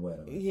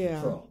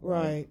 Yeah, Trump,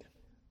 right.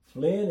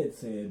 Flynn had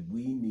said,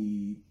 we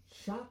need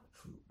shock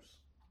troops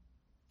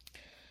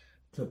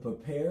to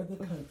prepare the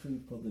country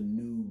for the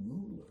new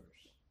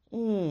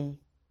rulers.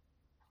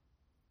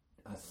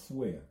 I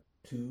swear,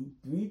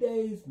 2-3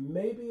 days,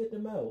 maybe at the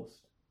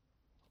most,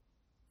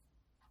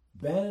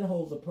 Bannon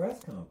holds a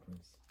press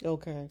conference.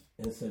 Okay.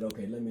 And said,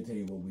 okay, let me tell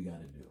you what we got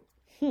to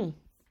do.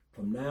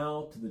 From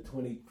now to the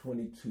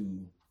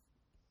 2022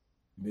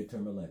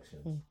 midterm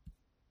elections,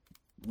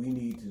 we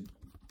need to,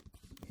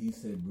 he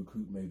said,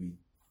 recruit maybe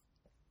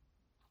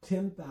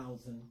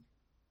 10,000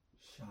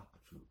 shock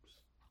troops.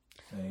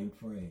 Same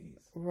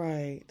phrase.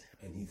 Right.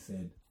 And he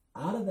said,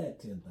 out of that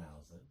 10,000,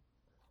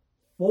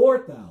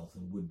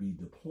 4,000 would be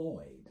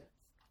deployed.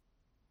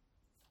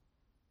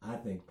 I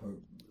think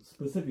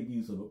specific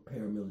use of a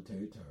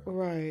paramilitary term.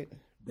 Right.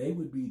 They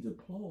would be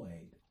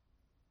deployed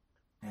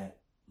at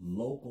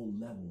local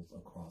levels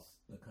across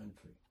the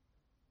country.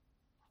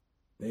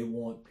 They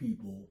want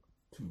people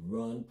to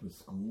run for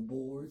school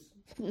boards,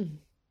 to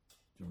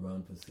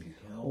run for city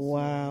council.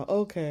 Wow.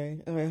 Okay.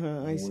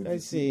 I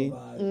see.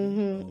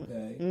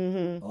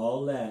 Okay.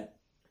 All that.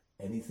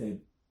 And he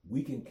said,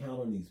 we can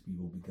count on these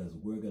people because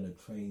we're going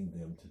to train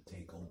them to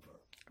take over.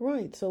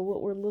 Right. So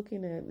what we're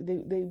looking at,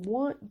 they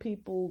want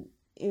people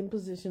in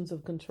positions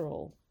of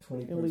control.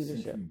 21st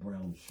century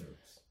brown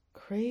shirts.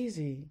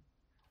 Crazy.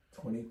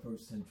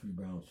 21st century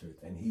brown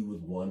shirts. And he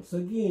was once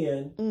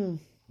again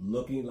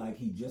looking like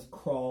he just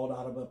crawled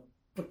out of a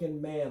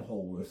freaking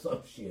manhole or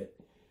some shit.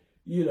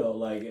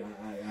 Like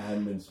I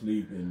hadn't been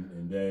sleeping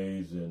in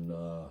days, and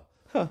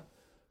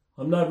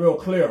I'm not real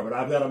clear, but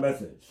I've got a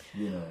message,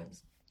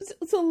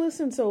 So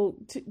listen,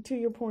 to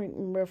your point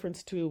in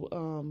reference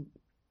to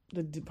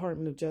the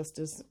Department of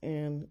Justice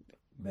and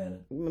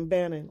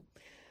Bannon.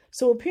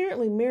 So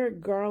apparently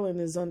Merrick Garland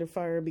is under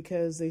fire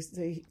because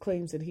he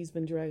claims that he's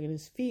been dragging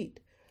his feet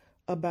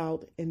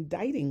about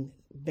indicting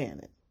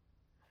Bannon.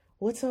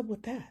 What's up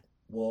with that?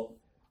 Well,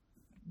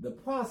 the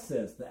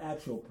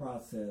actual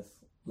process,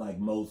 like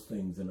most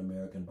things in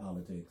American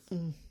politics,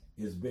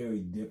 is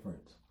very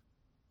different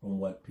from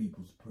what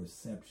people's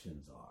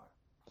perceptions are.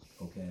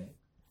 Okay?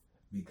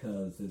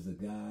 Because there's a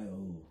guy,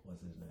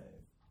 what's his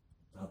name?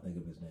 I'll think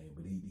of his name,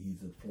 but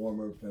he's a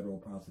former federal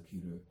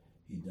prosecutor.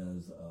 He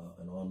does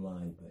an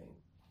online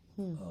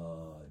thing.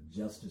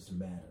 Justice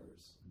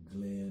Matters.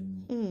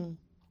 Glenn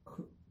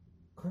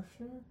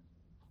Kirshner?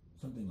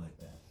 Something like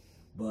that.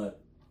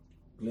 But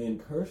Glenn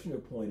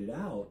Kirshner pointed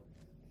out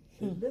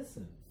that,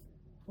 listen,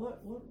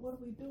 what are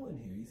we doing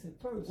here? He said,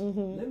 first,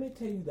 let me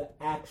tell you the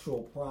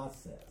actual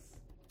process.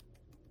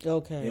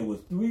 Okay. It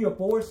was 3 or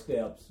 4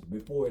 steps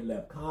before it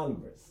left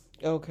Congress.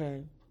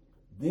 Okay.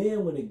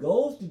 Then when it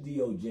goes to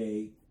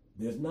DOJ,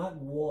 there's not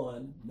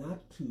 1,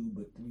 not 2,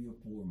 but 3 or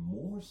 4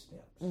 more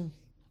steps,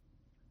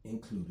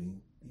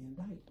 including the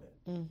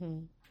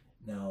indictment.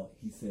 Now,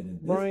 he said in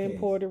this Brian case,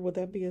 Porter, would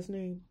that be his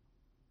name?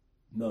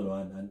 No,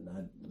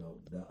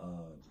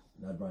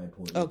 not Brian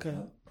Porter. Okay.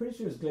 I'm pretty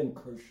sure it's Glenn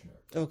Kirshner.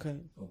 Okay.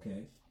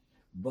 Okay.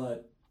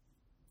 But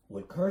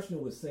what Kirshner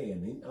was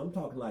saying, I'm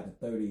talking like a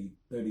 30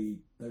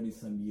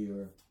 some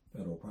year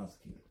federal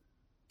prosecutor.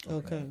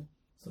 Okay.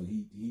 So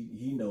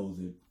he knows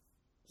it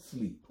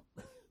sleep.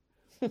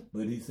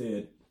 But he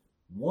said,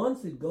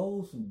 once it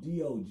goes from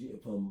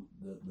DOJ, from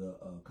the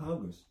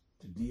Congress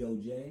to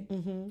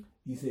DOJ.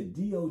 He said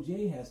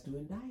DOJ has to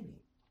indict him.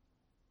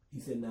 He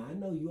said, now I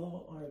know you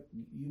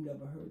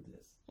never heard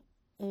this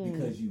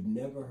because you've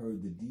never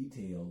heard the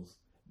details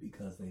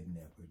because they've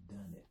never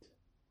done it.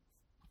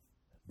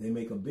 They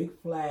make a big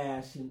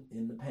flash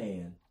in the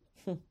pan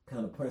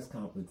kind of press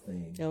conference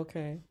thing.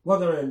 Okay. We're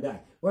going to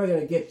indict. We're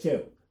going to get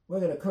you. We're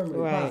going to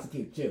criminally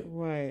prosecute you.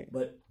 Right.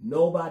 But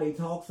nobody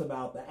talks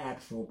about the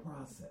actual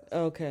process.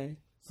 Okay.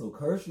 So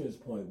Kirshner's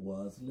point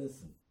was,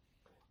 listen,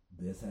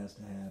 this has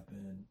to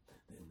happen,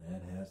 then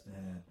that has to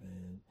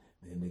happen,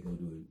 then they go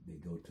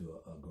to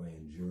a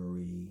grand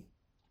jury,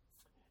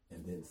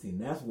 and then see,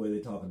 and that's where they're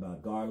talking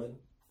about Garland.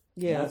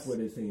 Yes. That's where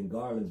they're saying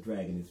Garland's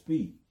dragging his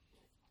feet.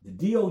 The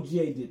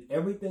DOJ did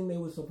everything they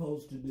were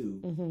supposed to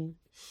do,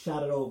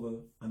 shot it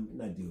over,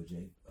 not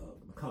DOJ,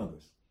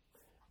 Congress,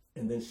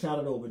 and then shot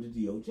it over to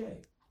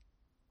DOJ.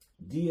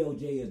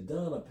 DOJ has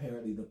done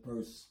apparently the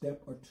first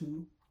step or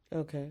two.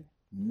 Okay.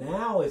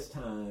 Now it's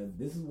time,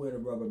 this is where the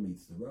rubber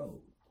meets the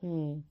road.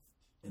 An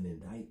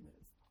indictment.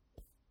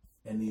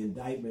 And the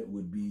indictment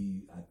would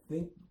be, I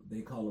think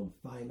they call them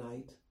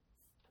finite,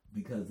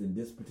 because in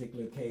this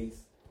particular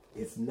case,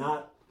 it's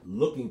not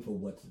looking for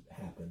what's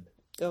happened.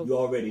 Oh. You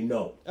already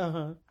know.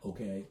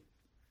 Okay?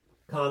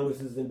 Congress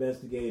has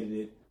investigated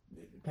it,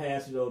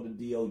 passed it over to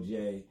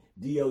DOJ.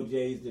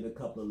 DOJ's did a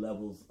couple of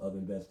levels of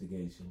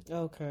investigation.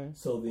 Okay.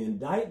 So the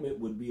indictment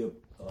would be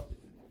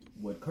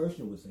what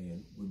Kirshner was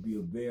saying, would be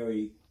a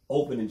very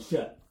open and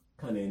shut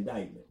kind of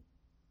indictment.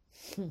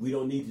 We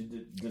don't need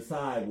to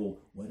decide, well,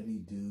 what did he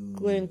do?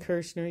 Glenn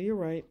Kirshner, you're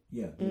right.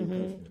 Yeah,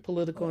 Kirshner.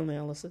 Political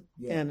analysis.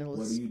 Yeah,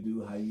 what do you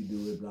do, how you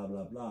do it, blah,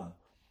 blah, blah.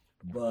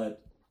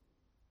 But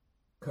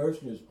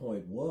Kirshner's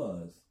point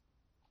was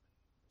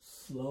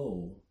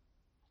slow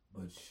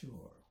but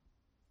sure.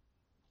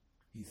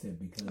 He said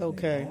because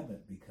they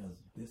haven't, because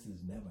this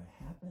has never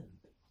happened.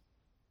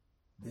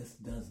 This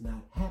does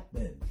not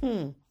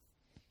happen.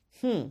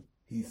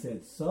 He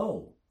said,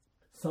 so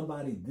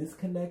somebody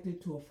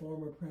disconnected to a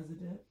former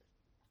president,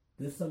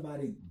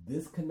 somebody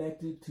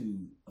disconnected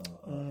to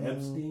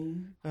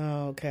Epstein.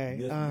 Oh, okay.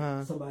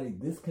 Somebody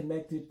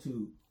disconnected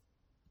to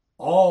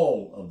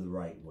all of the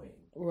right wing.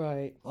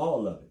 Right.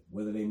 All of it.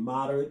 Whether they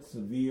moderate,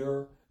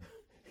 severe,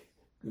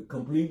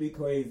 completely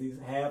crazy,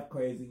 half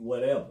crazy,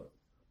 whatever.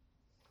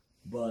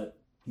 But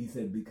he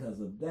said because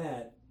of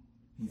that,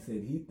 he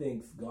said he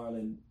thinks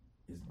Garland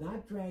is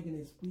not dragging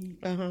his feet,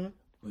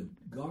 but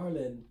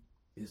Garland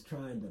is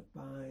trying to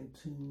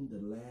fine-tune the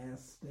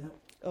last step.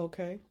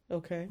 Okay.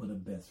 For the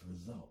best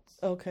results.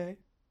 Okay.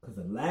 Because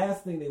the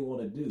last thing they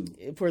want to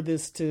do... For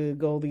this to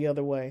go the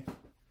other way.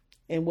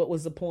 And what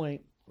was the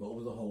point? What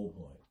was the whole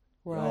point?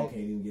 Right. Y'all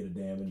can't even get a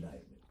damn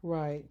indictment.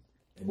 Right.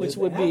 And which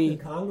would be...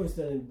 Congress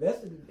that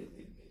invested,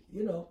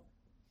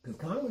 because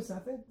Congress, I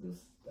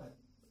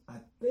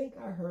think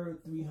I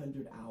heard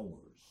 300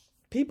 hours.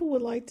 People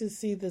would like to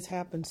see this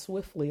happen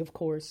swiftly, of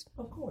course.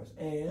 Of course.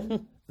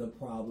 And the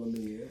problem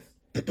is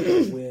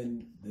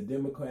when the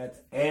Democrats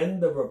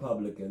and the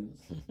Republicans,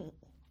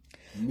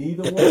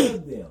 neither one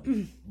of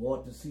them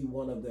want to see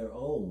one of their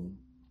own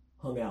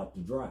hung out to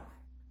dry.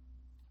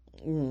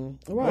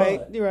 Right,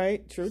 but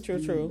right. True.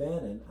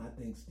 Bannon, I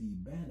think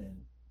Steve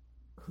Bannon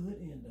could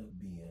end up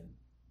being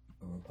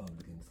a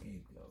Republican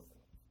scapegoat.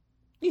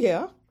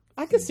 Yeah,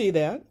 I can see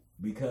that.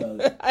 Because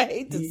I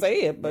hate to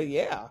say it, but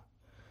yeah.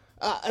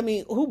 I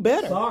mean, who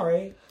better?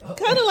 Sorry.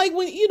 Kind of like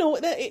when,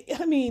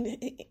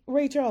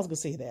 Ray Charles could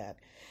see that.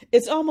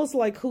 It's almost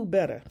like who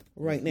better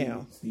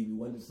now. Stevie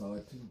Wonder saw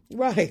it too.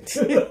 Right.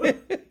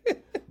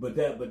 but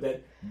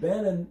that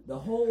Bannon, the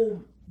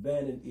whole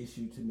Bannon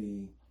issue to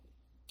me,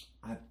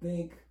 I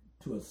think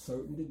to a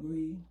certain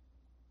degree,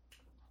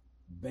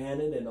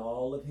 Bannon and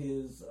all of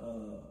his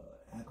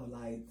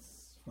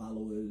acolytes,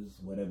 followers,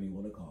 whatever you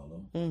want to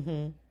call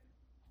them,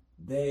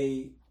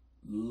 they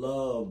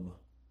love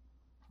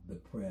the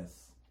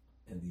press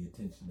and the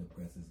attention the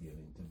press is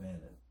giving to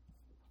Bannon.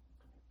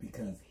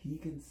 Because he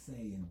can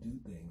say and do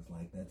things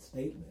like that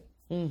statement.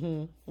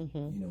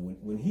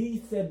 When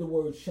he said the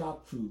word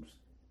shock troops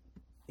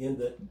in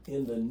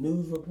the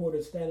news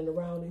reporters standing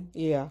around him,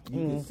 you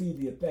could see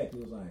the effect.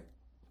 It was like,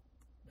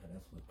 now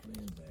that's what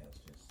Flynn's ass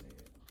just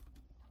said.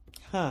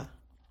 Huh.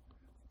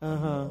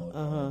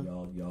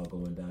 Y'all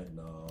going down?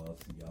 No,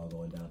 see, y'all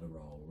going down the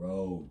wrong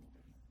road.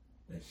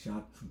 That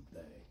shock troop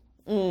thing.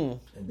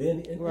 And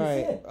then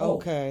right.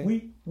 Said,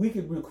 we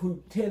could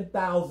recruit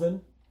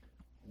 10,000.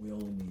 We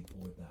only need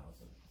 4,000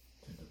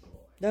 to deploy.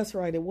 That's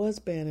right. It was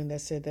Bannon that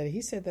said that.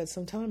 He said that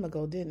some time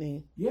ago, didn't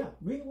he? Yeah.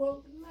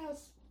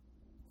 Last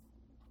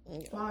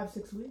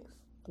 5-6 weeks.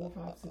 4,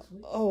 5, 6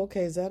 weeks. Oh,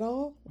 okay. Is that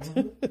all?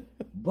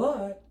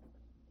 But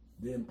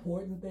the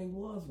important thing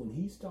was when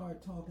he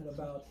started talking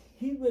about,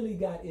 he really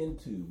got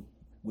into,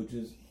 which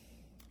is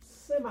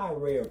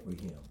semi-rare for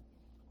him,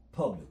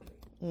 publicly.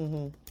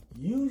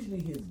 Usually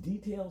his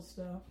detailed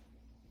stuff,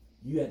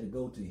 you had to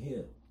go to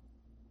him.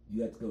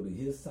 You had to go to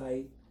his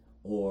site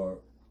or,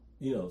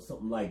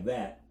 something like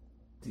that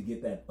to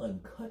get that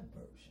uncut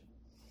version.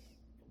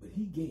 But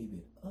he gave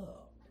it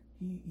up.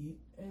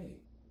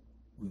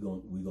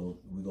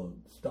 we're gonna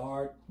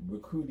start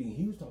recruiting.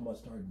 He was talking about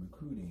starting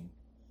recruiting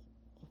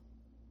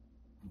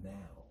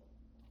now.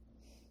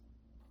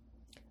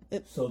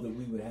 So that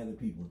we would have the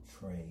people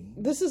trained.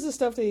 This is the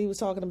stuff that he was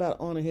talking about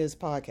on his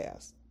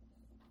podcast.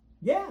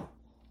 Yeah.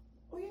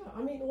 Oh, yeah.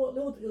 I mean,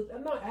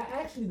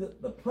 actually,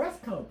 the press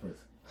conference,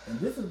 and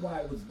this is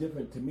why it was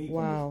different to me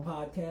from his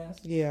podcast.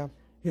 Yeah.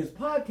 His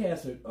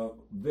podcasts are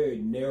very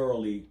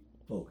narrowly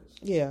focused.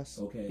 Yes.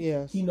 Okay?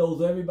 Yes. He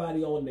knows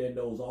everybody on there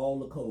knows all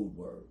the code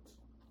words.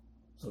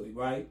 So,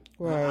 right?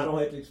 I don't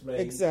have to explain.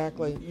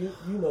 Exactly. You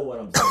know what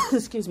I'm saying.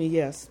 Excuse me,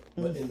 yes.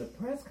 But in the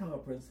press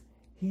conference,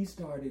 he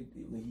used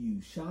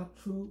shock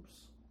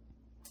troops.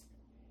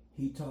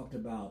 He talked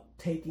about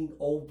taking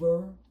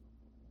over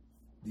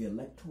the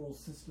electoral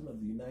system of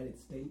the United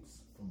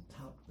States from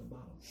top to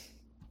bottom.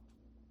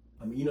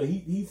 I mean,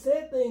 he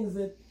said things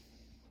that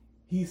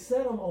he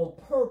said them on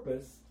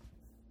purpose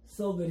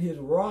so that his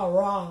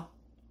rah-rah,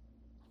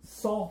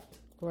 soft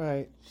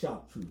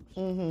shock troops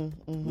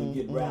would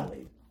get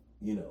rallied,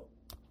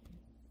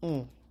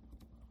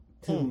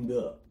 tuned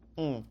up.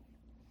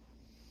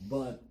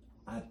 But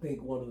I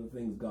think one of the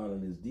things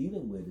Garland is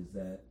dealing with is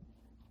that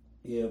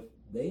if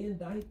they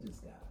indict this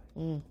guy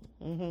and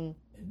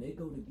they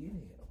go to get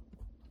him,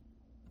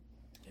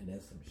 and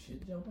there's some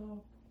shit jump off,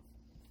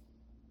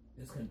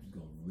 this country's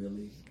gonna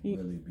really be.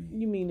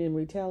 You mean in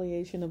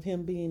retaliation of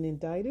him being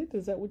indicted?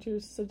 Is that what you're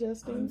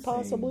suggesting? I'm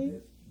possibly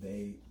saying that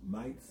they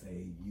might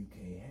say you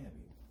can't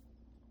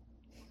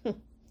have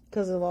him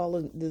because of all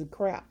of the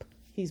crap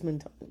he's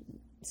been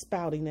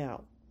spouting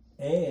out.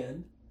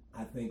 And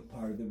I think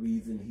part of the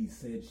reason he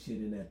said shit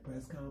in that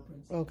press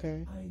conference.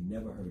 Okay. I ain't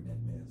never heard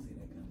that man say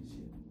that kind of shit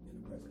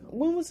in a press conference.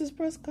 When was his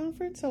press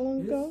conference? How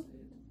long ago?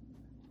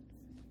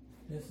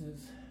 This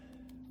is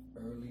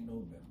early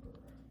November.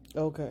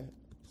 Okay.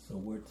 So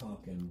we're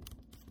talking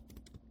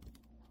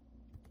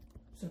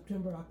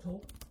September,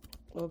 October.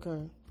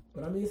 Okay.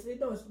 But I mean,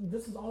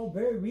 this is all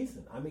very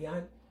recent. I mean,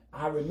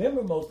 I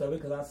remember most of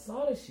it because I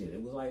saw this shit.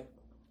 It was like,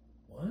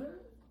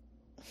 what?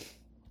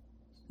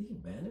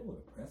 Steve Bannon with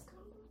a press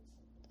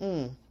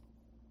conference?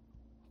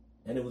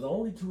 And it was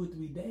only 2 or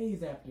 3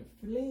 days after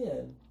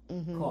Flynn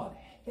caught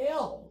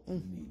hell in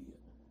the media.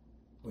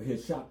 Where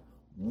his shock,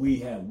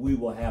 we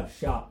will have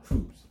shock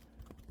troops.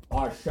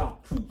 Our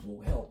shock troops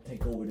will help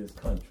take over this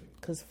country.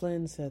 Because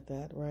Flynn said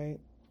that, right?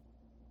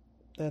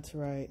 That's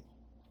right.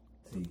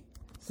 See,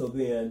 so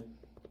then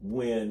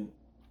when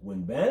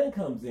Bannon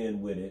comes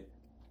in with it,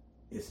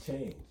 it's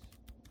changed.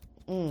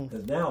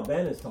 Because now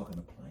Bannon's talking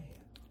a plan.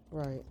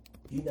 Right.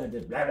 He's not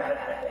just blah, blah,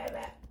 blah, blah, blah,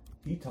 blah.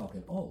 He's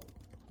talking,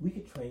 we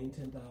could train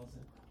 10,000.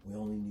 We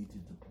only need to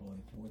deploy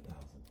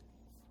 4,000.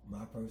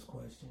 My first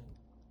question,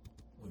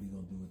 what are you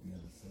going to do with the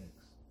other 6?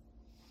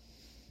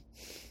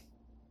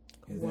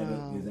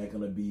 Is that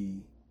going to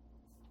be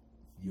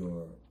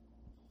your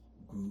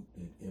group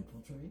that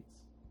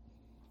infiltrates?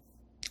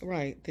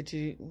 Right, that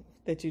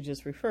you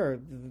just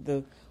referred,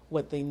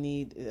 what they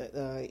need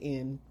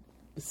in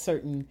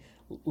certain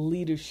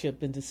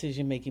leadership and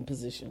decision-making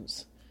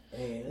positions.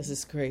 And this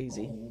is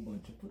crazy. A whole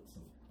bunch of foot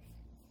soldiers.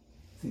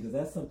 See, because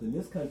that's something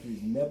this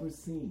country's never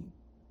seen.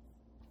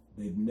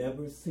 They've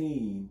never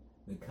seen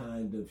the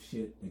kind of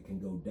shit that can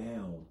go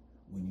down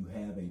when you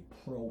have a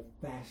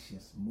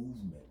pro-fascist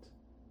movement.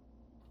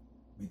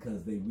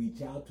 Because they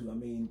reach out to,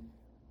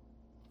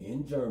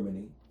 in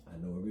Germany, I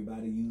know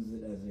everybody uses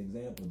it as an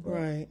example,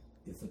 but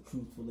it's a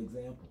truthful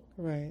example.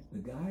 Right. The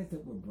guys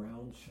that were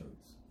brown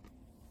shirts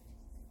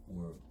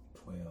were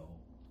 12,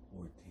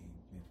 14,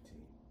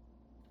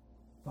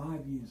 15.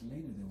 5 years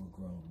later, they were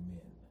grown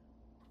men.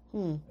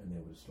 And they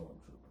were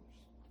stormtroopers.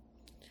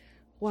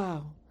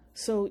 Wow.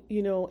 So,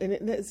 and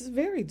it's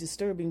very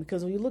disturbing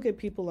because when you look at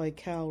people like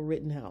Kyle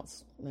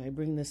Rittenhouse, and I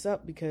bring this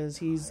up because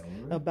he's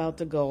about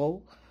to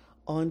go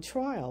on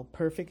trial.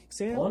 Perfect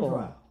example. On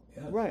trial.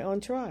 Yes. Right, on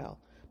trial.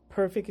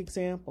 Perfect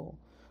example.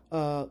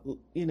 Now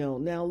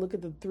look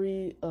at the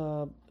 3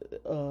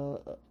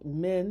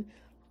 men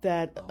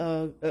that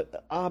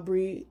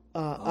Ahmaud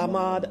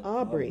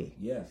Arbery.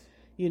 Yes.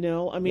 And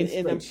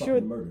I'm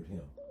sure murdered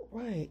him.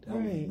 Right.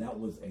 That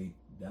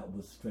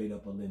was straight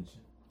up a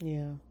lynching.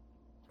 Yeah.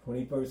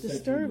 21st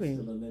century was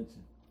still a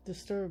lynching.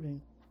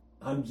 Disturbing.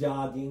 I'm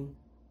jogging.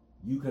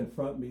 You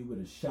confront me with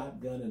a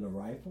shotgun and a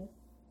rifle.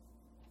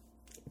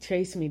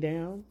 Chase me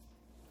down.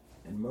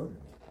 And murder me.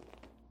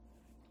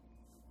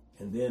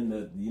 And then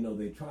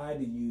they tried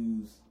to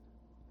use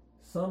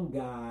some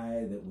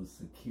guy that was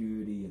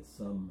security at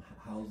some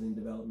housing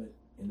development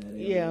in that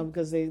area. Yeah,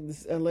 because they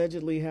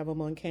allegedly have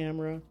him on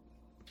camera.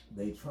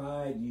 They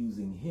tried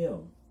using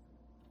him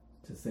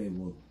to say,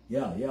 well,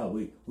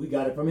 we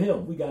got it from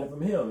him. We got it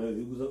from him.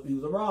 He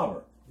was a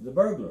robber. He was a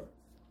burglar.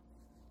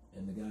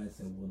 And the guy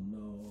said, well,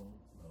 no,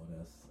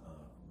 that's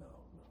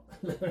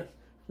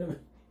no.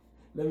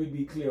 Let me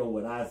be clear on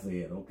what I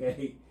said,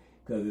 okay?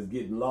 Because it's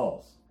getting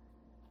lost.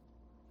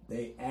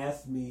 They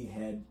asked me,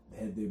 had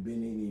there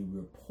been any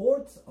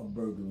reports of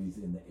burglaries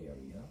in the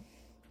area?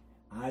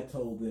 I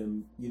told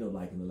them,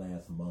 like in the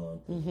last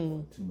month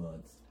or 2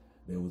 months,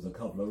 there was a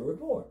couple of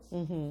reports.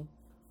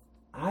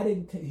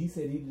 He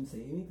said he didn't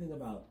say anything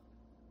about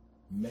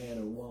man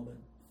or woman,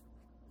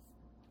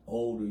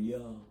 old or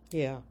young.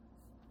 Yeah.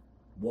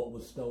 What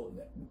was stolen?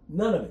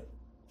 None of it.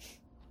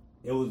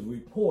 It was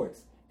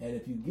reports. And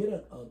if you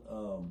get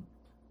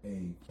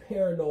a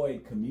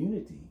paranoid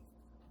community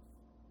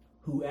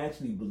who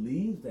actually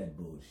believes that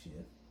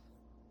bullshit,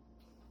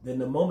 then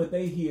the moment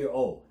they hear,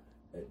 oh,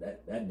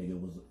 that nigga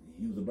was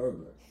a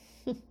burglar.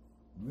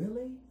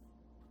 Really?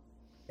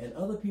 And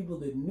other people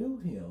that knew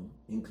him,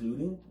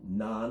 including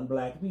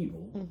non-black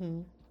people,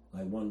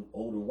 like one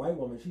older white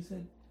woman, she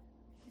said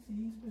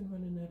he's been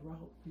running that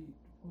route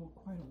for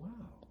quite a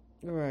while.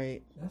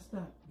 Right. That's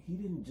not, he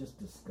didn't just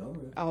discover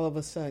all of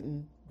a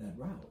sudden that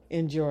route.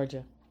 In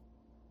Georgia.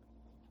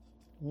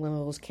 One of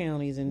those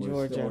counties in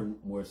Georgia.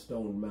 Where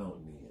Stone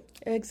Mountain is.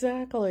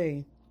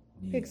 Exactly.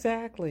 Yeah.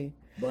 Exactly.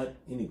 But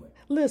anyway.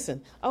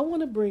 Listen, I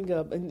want to bring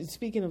up, and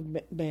speaking of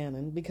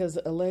Bannon, because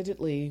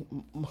allegedly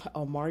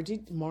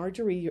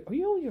Marjorie,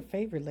 your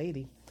favorite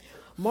lady,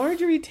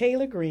 Marjorie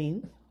Taylor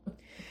Greene,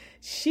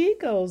 she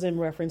goes in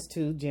reference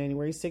to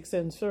January 6th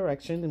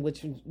insurrection, in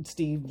which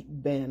Steve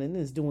Bannon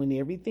is doing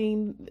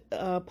everything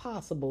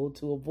possible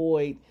to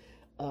avoid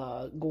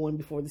going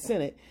before the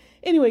Senate.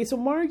 Anyway, so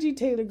Marjorie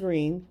Taylor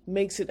Greene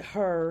makes it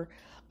her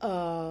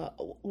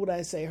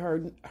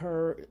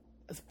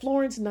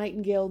Florence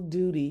Nightingale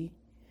duty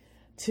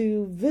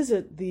to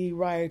visit the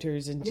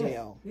rioters in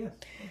jail. Yes.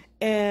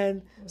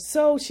 And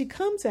so she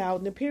comes out,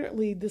 and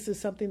apparently this is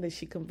something that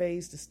she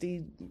conveys to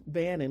Steve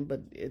Bannon,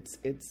 but it's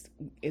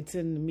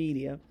in the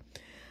media.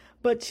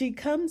 But she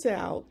comes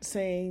out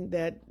saying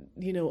that,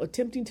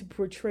 attempting to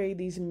portray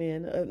these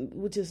men,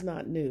 which is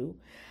not new,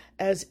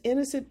 as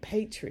innocent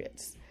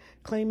patriots,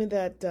 claiming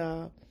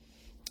that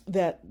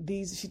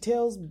she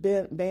tells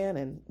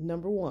Bannon,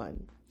 number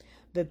one,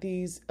 that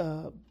these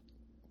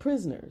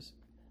prisoners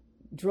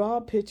draw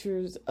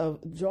pictures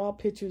of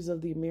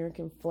the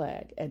American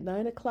flag at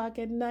 9:00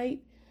 at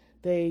night.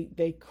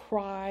 They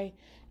cry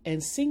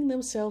and sing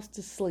themselves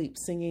to sleep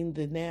singing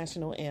the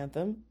national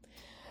anthem.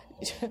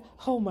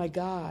 Oh my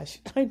gosh,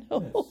 I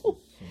know.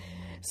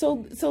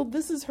 So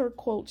this is her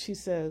quote. She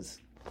says,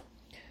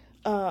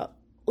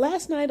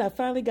 "Last night I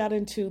finally got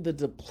into the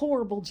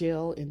deplorable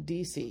jail in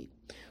D.C.,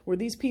 where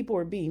these people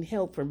are being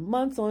held for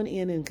months on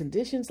end in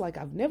conditions like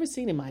I've never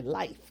seen in my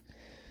life."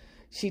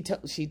 She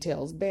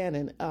tells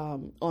Bannon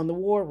on the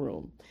War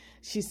Room.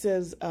 She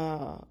says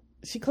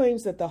she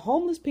claims that the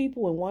homeless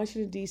people in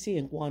Washington, D.C.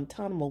 and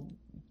Guantanamo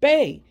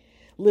Bay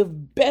live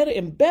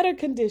in better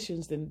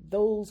conditions than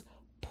those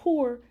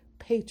poor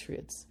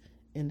patriots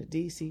in the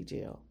D.C.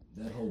 jail.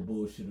 That whole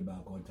bullshit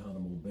about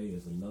Guantanamo Bay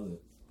is another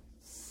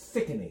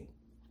sickening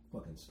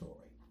fucking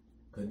story.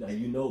 Because now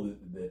you know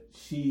that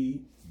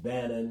she,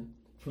 Bannon,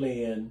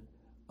 Flynn,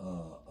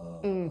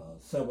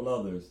 several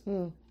others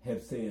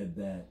have said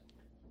that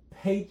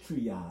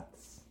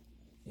patriots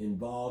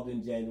involved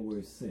in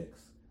January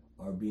 6th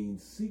are being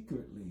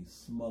secretly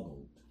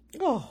smuggled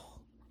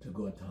to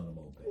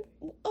Guantanamo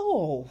Bay.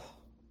 Oh.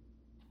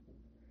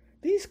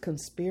 These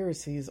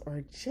conspiracies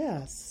are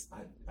just...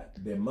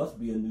 there must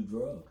be a new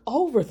drug.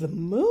 Over the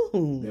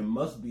moon. There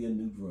must be a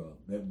new drug.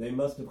 They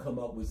must have come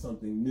up with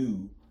something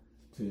new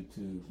to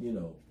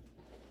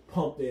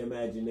pump their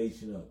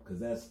imagination up. Because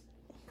that's...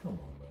 Come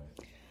on,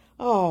 man.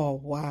 Oh,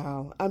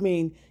 wow. I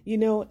mean,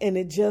 and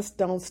it just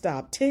don't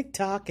stop.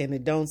 Tick-tock and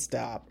it don't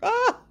stop.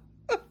 Ah!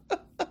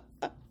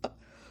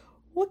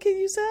 What can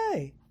you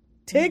say?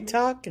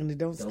 Tick-tock and it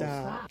don't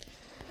stop.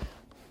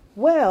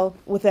 Well,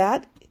 with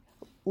that,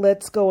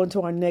 let's go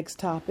into our next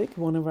topic.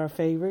 One of our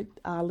favorite,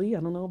 Ali,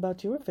 I don't know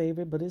about your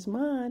favorite, but it's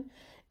mine.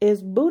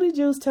 It's booty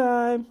juice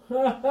time.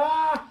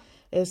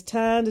 It's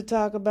time to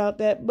talk about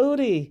that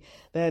booty.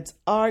 That's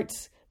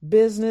arts,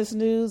 business,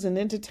 news, and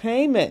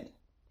entertainment.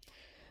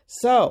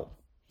 So,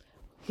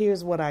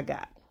 here's what I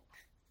got.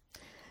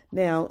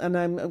 Now, and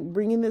I'm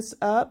bringing this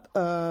up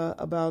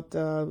about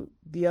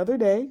the other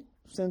day,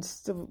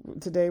 since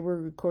today we're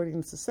recording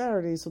this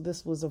Saturday, so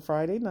this was a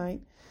Friday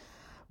night.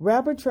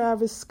 Rapper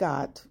Travis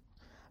Scott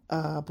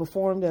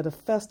performed at a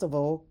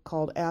festival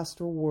called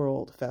Astral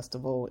World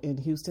Festival in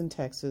Houston,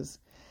 Texas,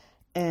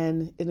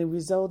 and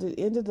it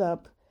ended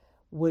up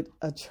with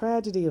a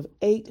tragedy of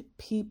 8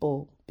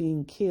 people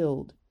being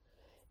killed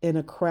in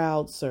a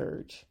crowd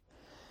surge.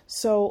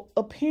 So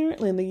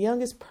apparently the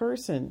youngest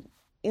person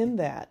in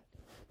that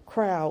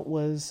crowd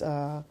was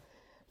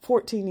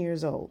 14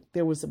 years old.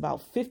 There was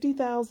about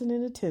 50,000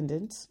 in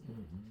attendance.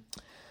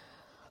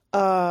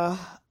 All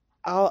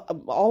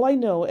I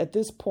know at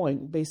this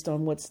point, based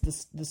on what's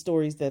the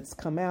stories that's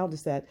come out,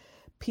 is that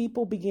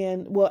people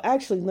began... Well,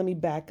 actually, let me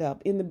back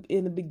up. In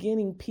the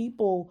beginning,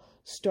 people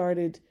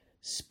started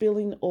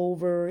spilling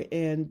over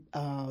and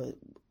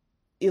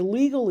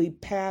illegally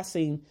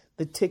passing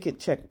the ticket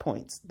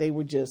checkpoints. They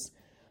were just...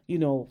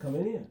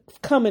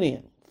 coming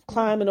in,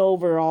 climbing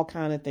over all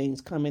kind of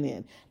things,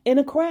 coming in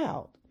a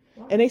crowd.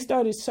 Wow. And they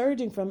started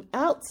surging from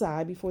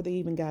outside before they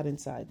even got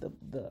inside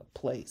the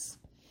place.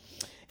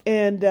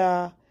 And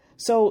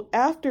so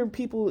after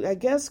people, I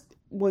guess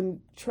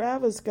when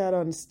Travis got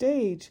on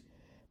stage,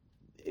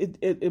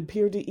 it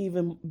appeared to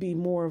even be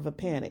more of a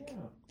panic.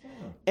 Yeah.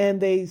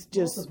 And they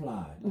just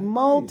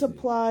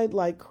multiplied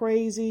like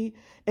crazy.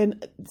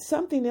 And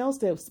something else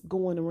that's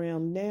going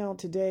around now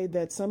today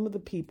that some of the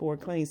people are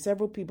claiming,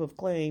 several people have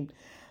claimed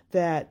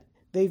that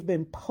they've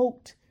been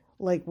poked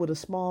like with a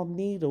small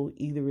needle,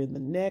 either in the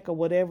neck or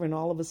whatever, and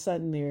all of a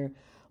sudden they're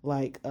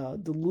like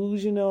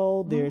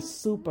delusional, they're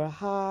super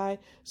high.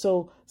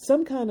 So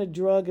some kind of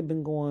drug had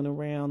been going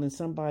around, and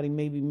somebody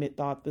maybe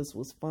thought this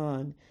was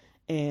fun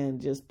and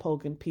just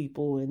poking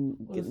people and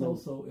getting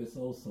it's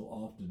also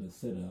often a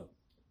setup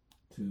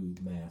to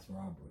mass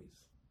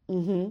robberies.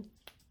 Mm-hmm.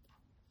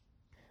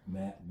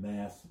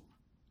 Mass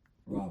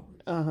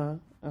robberies.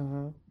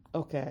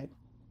 Okay.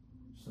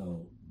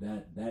 So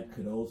that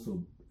could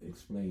also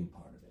explain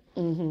part of it.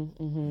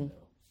 Mm-hmm. Mm-hmm. You know?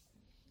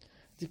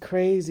 It's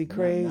crazy.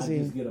 Not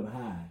just get them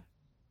high,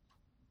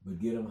 but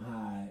get them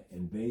high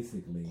and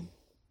basically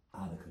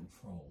out of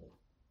control,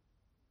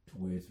 to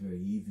where it's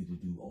very easy to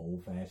do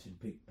old-fashioned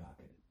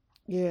pickpocketing.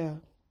 Yeah.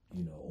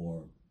 You know,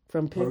 or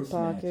from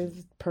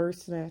pickpockets,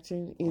 purse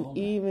snatching, and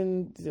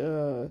even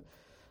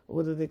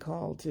what are they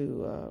called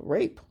to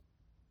rape?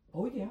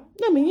 Oh yeah.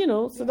 I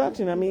mean,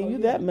 seduction. I mean, you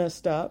that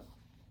messed up.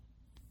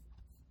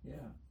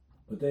 Yeah,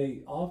 but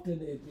they often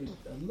I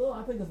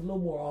think it's a little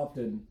more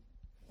often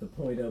the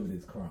point of it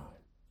is crime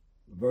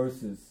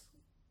versus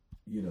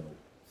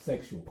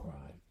sexual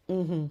crime.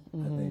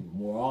 Mm-hmm. I think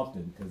more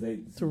often because they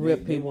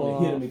people want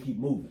to hit them and keep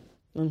moving.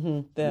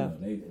 Mm-hmm. Yeah.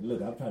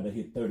 Look, I'm trying to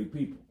hit 30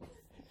 people.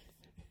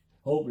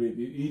 Hopefully, if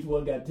each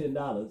one got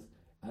 $10,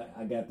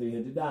 I got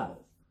 $300.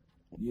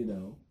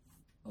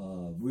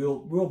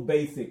 Real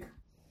basic,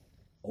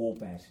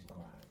 old-fashioned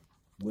crime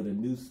with a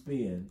new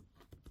spin.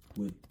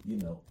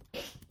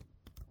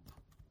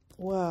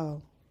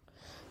 Wow.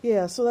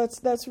 Yeah, so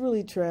that's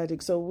really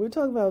tragic. So we're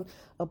talking about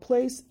a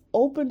place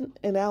open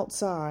and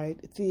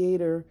outside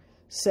theater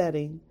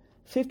setting,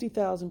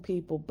 50,000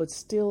 people, but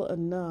still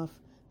enough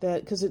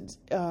that, because it's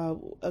a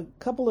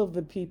couple of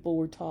the people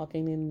were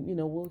talking, and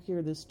we'll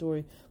hear this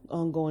story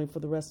ongoing for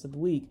the rest of the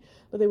week,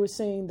 but they were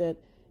saying that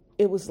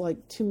it was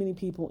like too many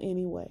people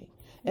anyway,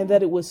 and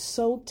that it was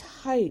so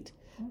tight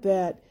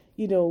that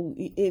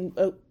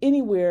in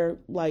anywhere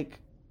like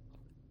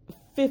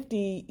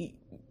 50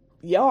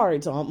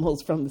 yards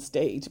almost from the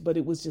stage, but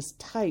it was just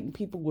tight, and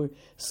people were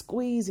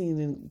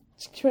squeezing and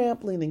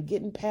trampling and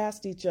getting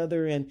past each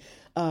other, and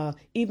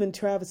even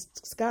Travis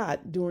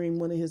Scott during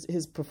one of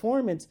his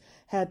performance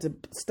had to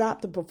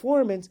stop the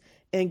performance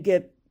and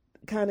get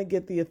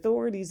the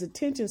authorities'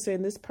 attention,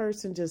 saying this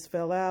person just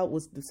fell out.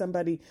 Will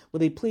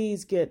they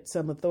please get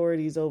some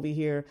authorities over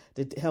here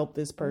to help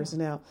this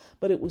person out?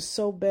 But it was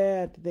so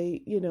bad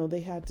they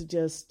had to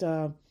just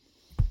the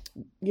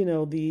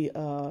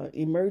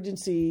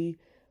emergency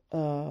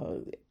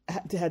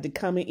had to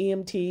come in,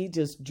 EMT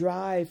just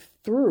drive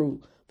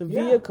through the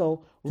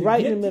vehicle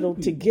right in the middle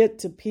to get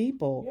to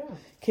people. Yeah.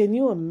 Can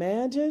you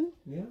imagine?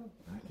 Yeah,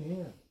 I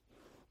can.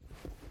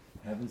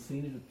 Haven't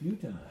seen it a few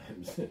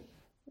times.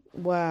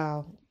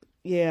 Wow.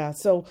 Yeah.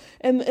 So,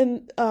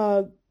 and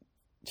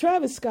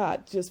Travis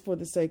Scott, just for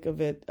the sake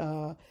of it,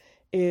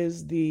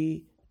 is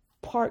the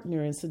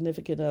partner and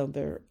significant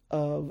other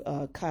of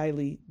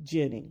Kylie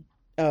Jenner,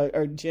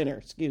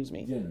 excuse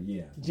me.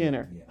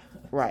 Jenner. Yeah.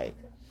 Right.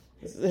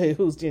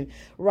 Who's Jenner?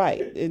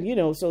 Right.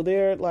 And, so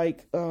they're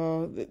like,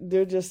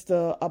 they're just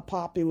a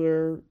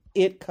popular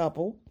it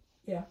couple.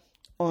 Yeah.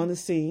 On the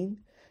scene.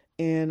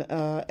 And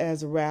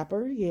as a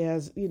rapper, he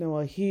has,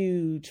 a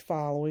huge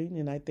following.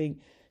 And I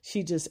think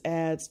she just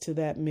adds to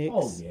that mix.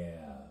 Oh,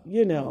 yeah.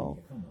 Come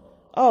on.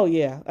 Oh,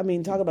 yeah. I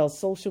mean, talk about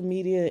social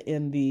media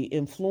and the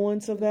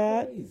influence of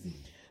that. Crazy.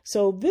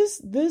 So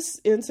this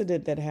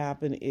incident that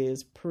happened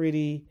is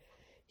pretty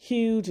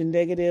huge and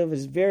negative.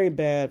 It's very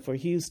bad for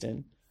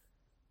Houston.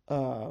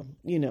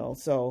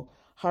 So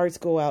hearts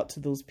go out to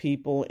those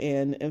people.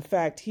 And in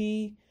fact,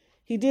 he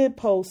did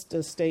post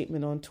a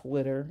statement on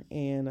Twitter,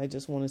 and I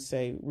just want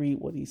to read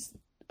what he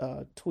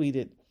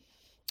tweeted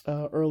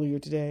earlier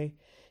today.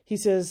 He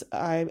says,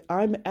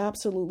 I'm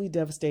absolutely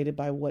devastated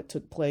by what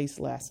took place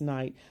last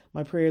night.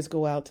 My prayers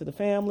go out to the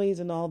families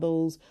and all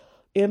those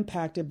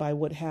impacted by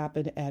what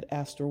happened at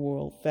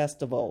Astroworld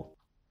Festival.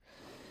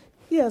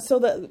 Yeah, so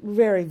that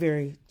very,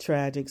 very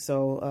tragic.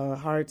 So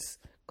hearts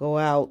go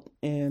out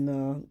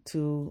and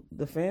to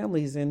the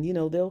families, and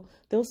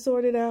they'll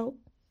sort it out.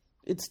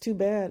 It's too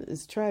bad.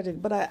 It's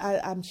tragic, but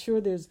I'm sure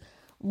there's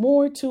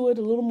more to it,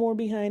 a little more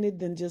behind it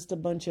than just a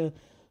bunch of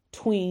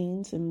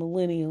tweens and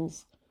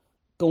millennials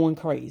going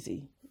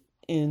crazy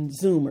and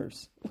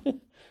Zoomers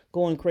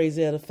going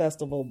crazy at a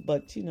festival.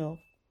 But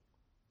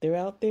they're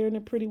out there and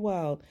they're pretty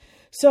wild.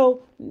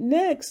 So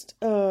next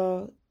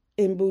in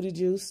Booty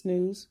Juice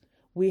news,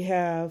 we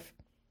have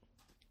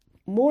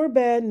more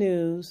bad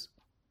news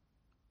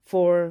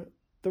for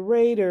the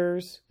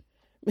Raiders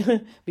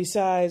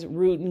besides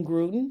Rootin'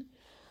 Gruden.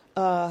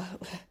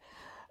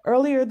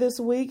 Earlier this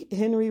week,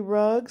 Henry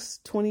Ruggs,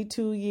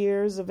 22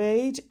 years of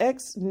age,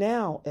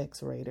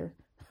 ex-Raider.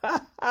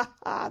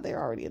 They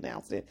already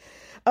announced it.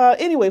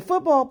 Anyway,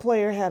 football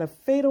player had a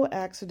fatal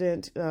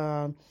accident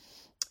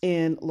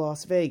in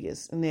Las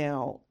Vegas.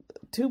 Now,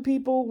 2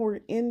 people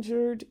were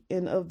injured,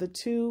 and of the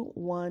 2,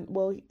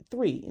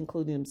 3,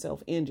 including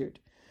himself, injured.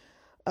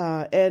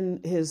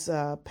 And his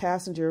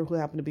passenger, who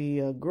happened to be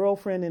a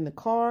girlfriend in the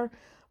car.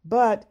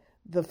 But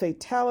the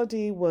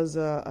fatality was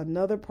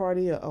another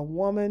party, a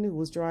woman who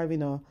was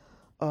driving a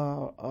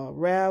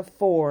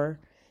RAV4.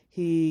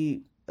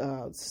 He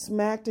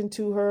smacked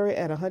into her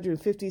at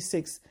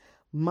 156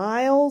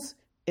 miles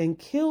and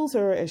kills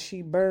her as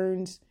she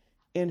burns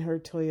in her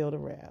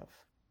Toyota RAV.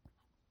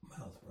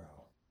 Miles per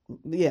hour.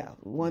 Yeah,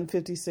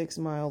 156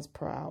 miles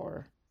per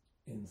hour.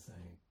 Insane.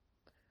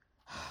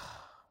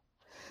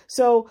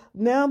 So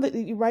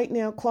right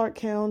now, Clark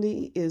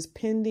County is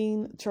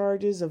pending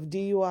charges of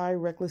DUI,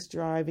 reckless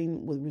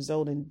driving would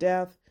result in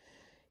death.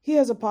 He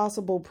has a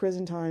possible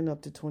prison time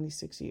up to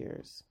 26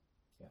 years.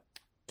 Yeah.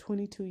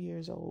 22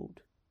 years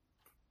old.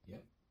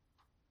 Yep.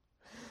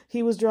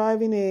 He was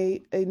driving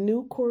a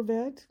new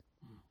Corvette.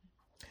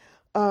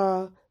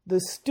 The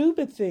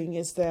stupid thing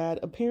is that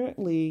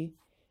apparently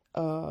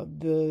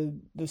the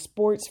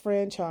sports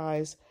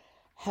franchise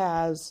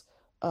has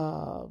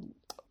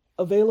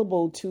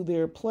available to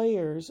their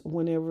players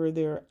whenever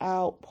they're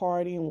out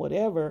partying,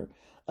 whatever,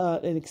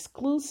 an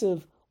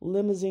exclusive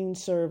limousine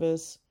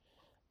service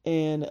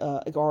and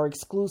or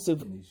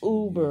exclusive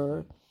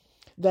Uber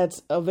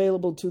that's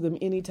available to them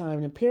anytime.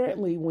 And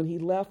apparently when he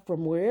left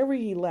from wherever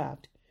he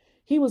left,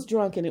 he was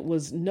drunk and it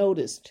was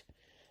noticed.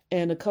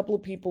 And a couple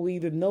of people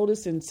either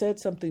noticed and said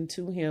something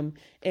to him,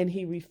 and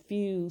he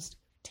refused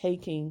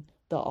taking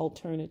the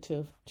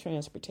alternative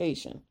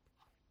transportation.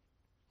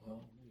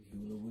 Well, he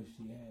would have wished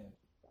he had.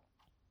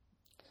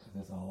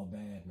 That's all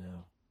bad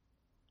now.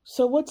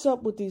 So what's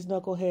up with these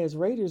knuckleheads?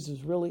 Raiders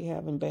is really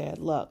having bad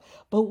luck.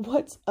 But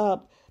what's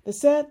up? The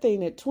sad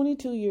thing at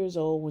 22 years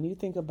old, when you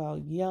think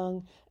about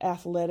young,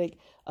 athletic,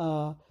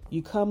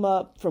 you come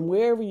up from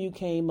wherever you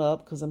came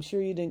up, because I'm sure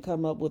you didn't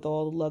come up with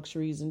all the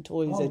luxuries and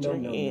toys at your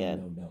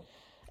hand. No.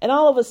 And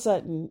all of a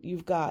sudden,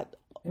 you've got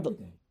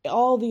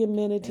all the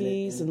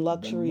amenities and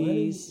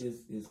luxuries. The money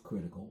is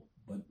critical,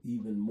 but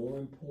even more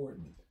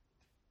important,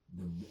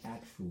 the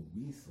actual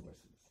resources.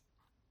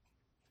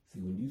 See,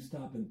 when you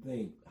stop and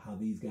think how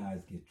these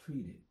guys get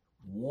treated,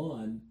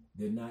 one,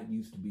 they're not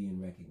used to being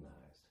recognized.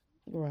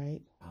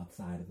 Right.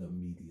 Outside of the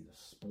media, the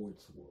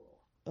sports world.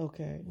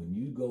 Okay. When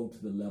you go to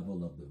the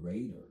level of the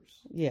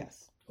Raiders.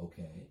 Yes.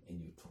 Okay,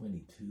 and you're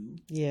 22.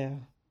 Yeah,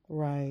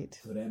 right.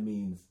 So that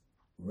means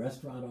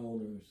restaurant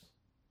owners.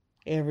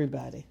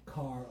 Everybody.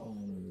 Car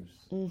owners.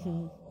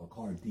 Or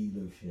car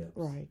dealerships.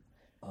 Right.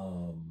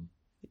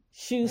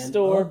 Shoe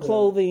store,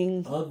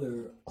 clothing.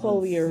 Other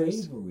clothiers.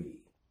 Unsavory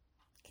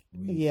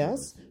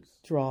yes.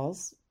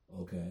 Draws.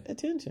 Okay.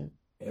 Attention.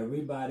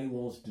 Everybody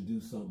wants to do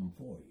something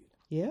for you.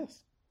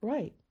 Yes.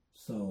 Right.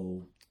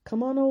 So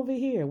come on over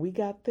here. We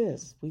got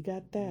this. We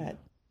got that.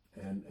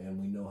 Yeah. And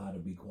we know how to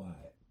be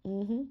quiet.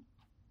 Mm-hmm.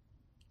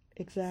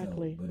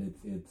 Exactly. So, but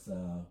it's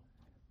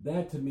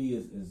that to me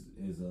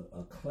is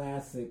a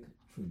classic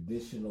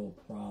traditional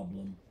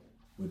problem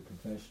with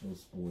professional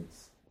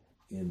sports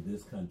in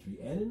this country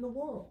and in the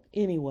world.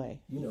 Anyway.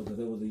 You know, because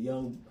there was a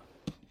young,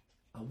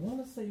 I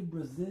want to say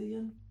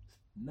Brazilian,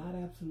 not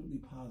absolutely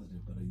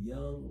positive, but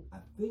I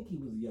think he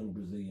was a young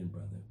Brazilian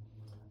brother,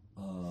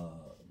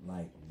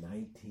 like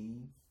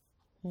 19,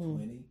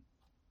 20.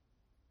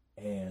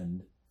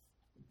 And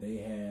they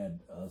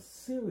had a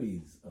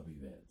series of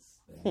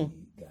events that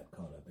he got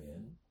caught up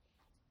in.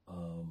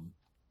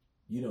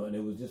 You know, and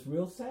it was just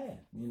real sad.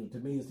 You know, to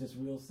me, it's just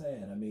real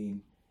sad. I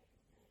mean,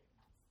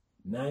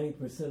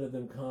 90% of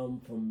them come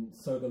from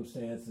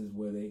circumstances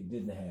where they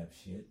didn't have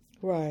shit.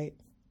 Right.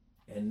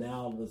 And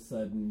now all of a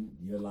sudden,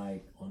 you're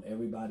like on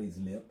everybody's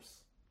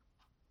lips.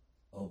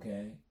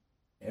 Okay?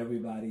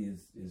 Everybody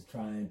is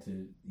trying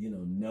to,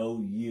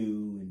 know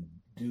you and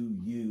do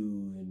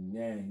you and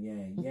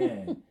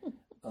yang.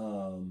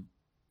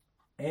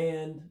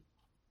 And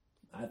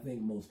I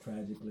think most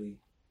tragically,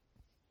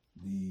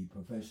 the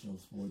professional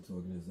sports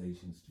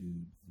organizations do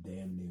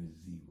damn near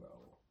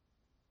zero.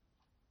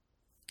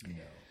 You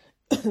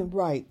know.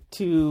 Right,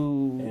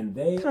 to and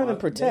they kind of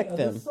protect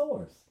them. The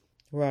source.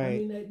 Right. I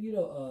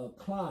mean,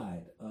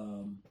 Clyde,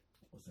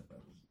 what's that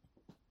brother?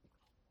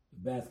 The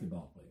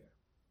basketball player.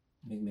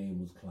 Nickname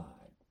was Clyde.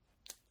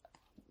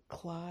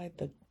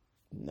 Clyde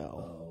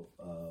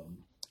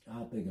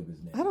I'll think of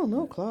his name. I don't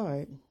know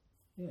Clyde.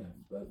 Yeah,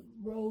 but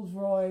Rolls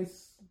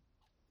Royce,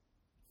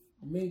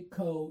 mink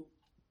coat,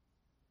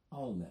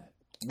 all that.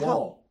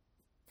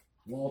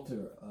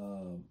 Walter.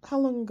 How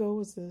long ago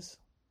was this?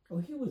 Oh,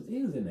 he was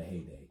in the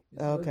heyday.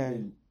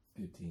 Okay.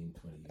 15,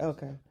 20 years.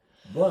 Okay.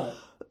 But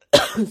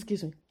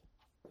excuse me.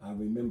 I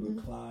remember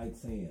Clyde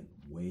saying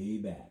way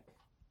back,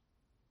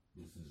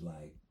 this is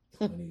like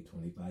 20,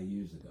 25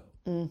 years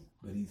ago,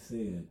 but he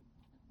said,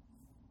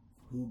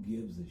 who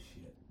gives a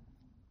shit?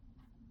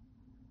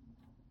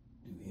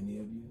 Do any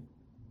of you?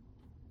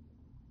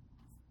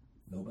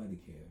 Nobody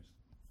cares.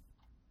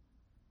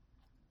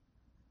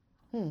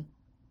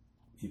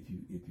 If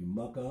you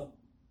muck up,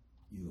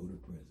 you go to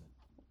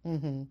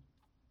prison.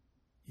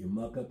 You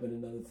muck up in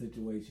another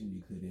situation,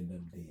 you could end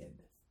up dead.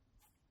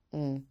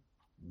 Mm.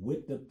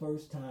 With the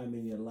first time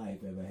in your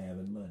life ever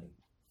having money.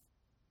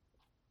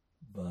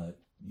 But,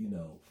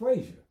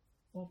 Frazier.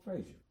 Well,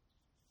 Frazier.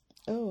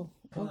 Oh,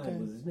 Klein okay.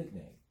 was his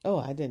nickname. Oh,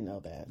 I didn't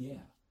know that.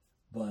 Yeah.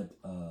 But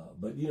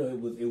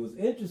it was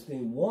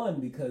interesting,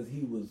 one, because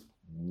he was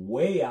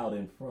way out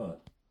in front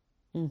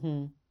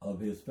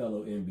of his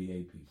fellow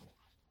NBA people.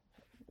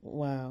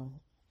 Wow.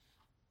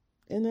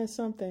 Isn't that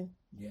something?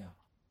 Yeah.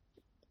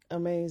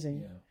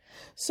 Amazing. Yeah.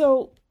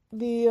 So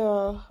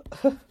I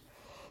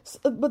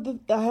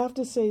have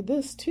to say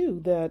this too,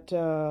 that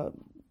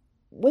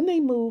when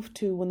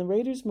the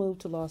Raiders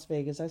moved to Las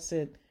Vegas, I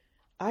said,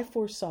 I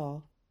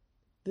foresaw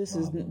this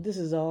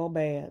is all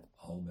bad.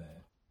 All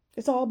bad.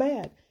 It's all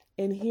bad.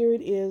 And here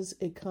it is,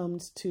 it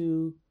comes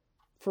to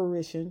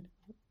fruition.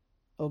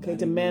 Okay,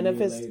 to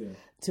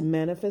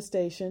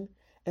manifestation.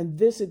 And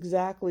this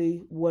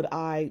exactly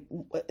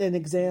an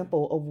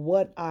example of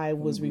what I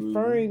was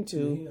referring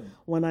to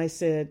when I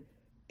said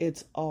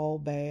it's all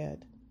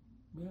bad.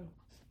 Yeah.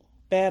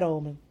 Bad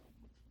omen.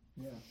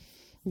 Yeah.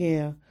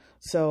 Yeah.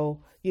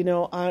 So,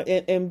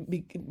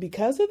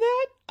 because of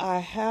that, I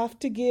have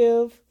to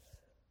give,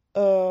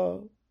 I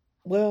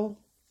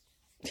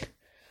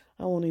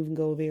won't even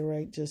go there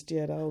right just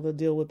yet. I'll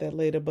deal with that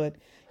later. But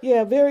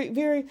yeah, very,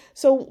 very.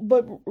 So,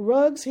 but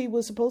Ruggs, he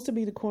was supposed to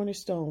be the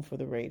cornerstone for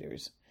the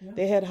Raiders. Yeah.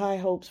 They had high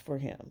hopes for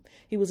him.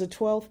 He was a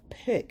 12th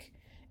pick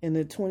in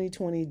the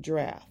 2020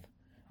 draft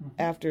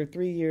after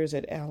 3 years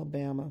at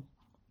Alabama.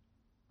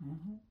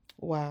 Mm-hmm.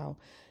 Wow.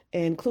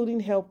 Including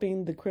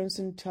helping the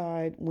Crimson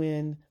Tide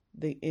win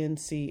the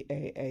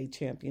NCAA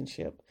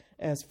championship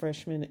as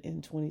freshman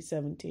in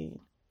 2017.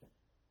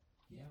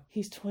 Yeah.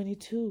 He's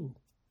 22.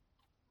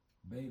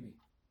 Baby.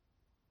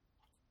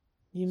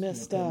 You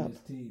messed up.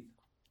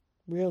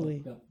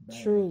 Really.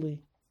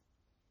 Truly.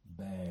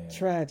 Bad.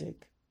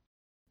 Tragic.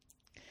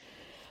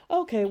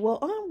 Okay, well,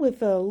 on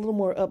with a little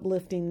more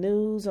uplifting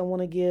news. I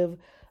want to give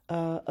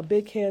a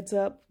big heads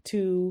up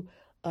to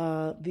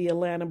the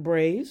Atlanta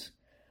Braves,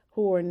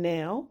 who are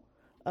now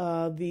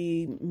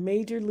the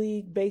Major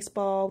League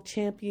Baseball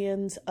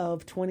champions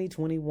of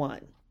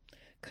 2021.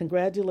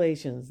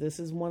 Congratulations. This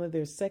is one of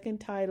their second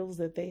titles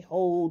that they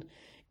hold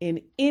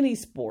in any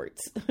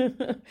sports.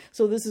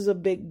 So this is a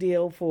big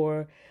deal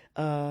for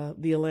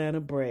the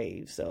Atlanta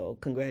Braves. So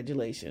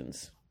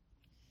congratulations.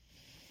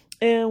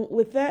 And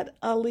with that,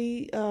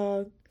 Ali,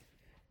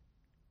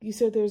 you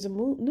said there's a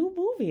new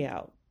movie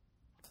out.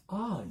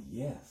 Ah,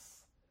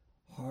 yes.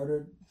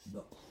 The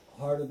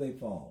Harder They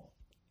Fall.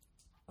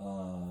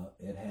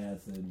 It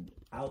has an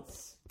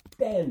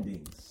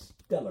outstanding,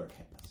 stellar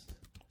cast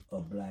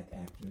of black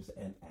actors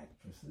and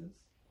actresses.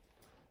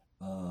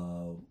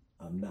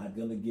 I'm not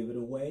going to give it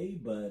away,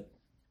 but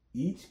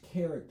each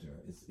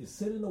character is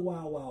set in the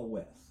Wild Wild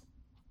West.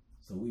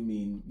 So we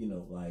mean,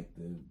 like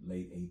the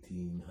late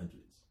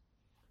 1800s.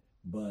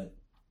 But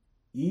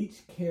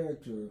each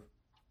character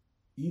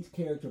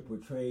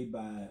portrayed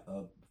by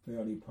a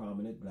fairly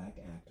prominent black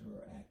actor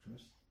or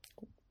actress.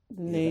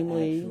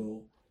 Namely?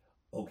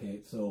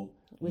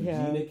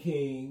 Regina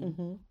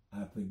King,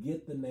 I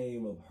forget the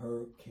name of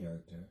her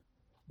character.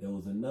 There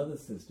was another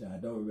sister, I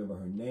don't remember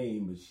her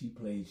name, but she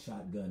played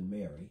Shotgun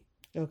Mary.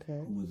 Okay.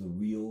 Who was a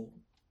real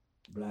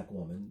black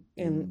woman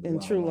in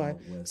true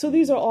life. So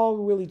these are all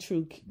really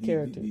true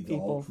these people. Are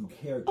all true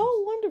characters.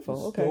 Oh,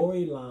 wonderful. The okay.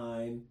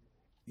 Storyline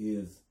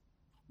is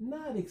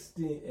not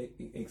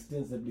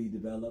extensively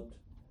developed,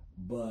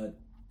 but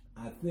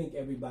I think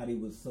everybody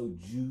was so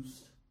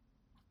juiced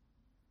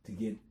to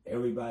get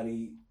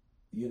everybody,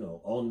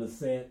 on the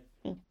set,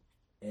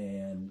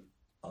 and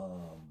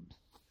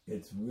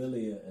it's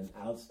really an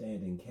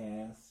outstanding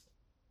cast.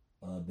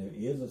 There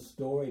is a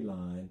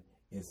storyline.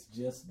 It's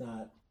just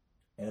not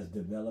as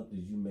developed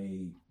as you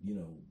may,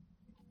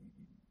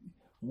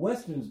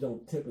 Westerns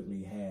don't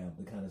typically have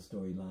the kind of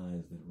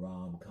storylines that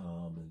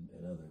rom-com and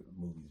other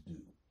movies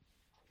do.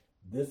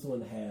 This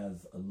one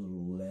has a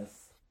little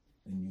less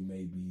than you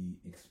may be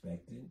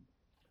expecting,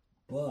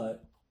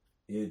 but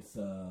it's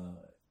a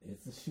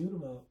shoot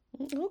 'em up.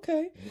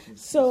 Okay,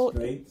 so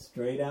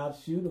straight out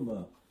shoot 'em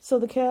up. So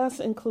the cast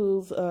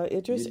includes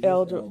Idris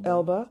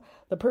Elba.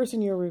 The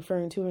person you're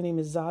referring to, her name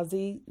is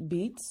Zazie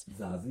Beetz.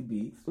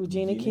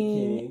 Regina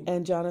King,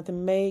 and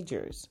Jonathan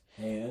Majors.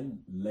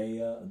 And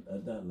Lee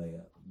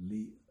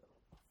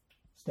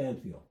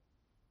Stanfield.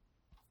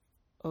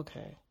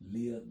 Okay.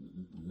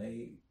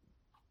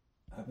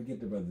 I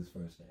forget the brother's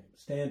first name.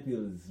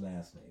 Stanfield is his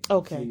last name.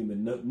 Okay. I've seen him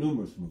in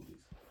numerous movies.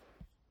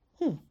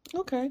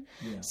 Okay.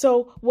 Yeah.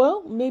 So,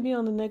 maybe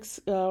on the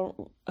next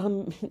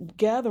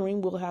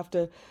gathering, we'll have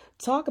to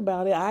talk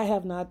about it. I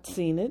have not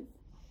seen it,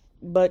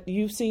 but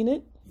you've seen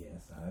it?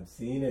 Yes, I've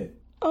seen it.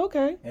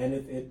 Okay. And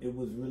it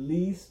was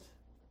released,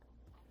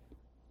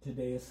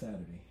 today is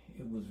Saturday.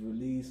 It was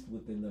released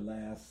within the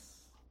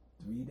last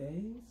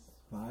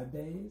 5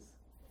 days,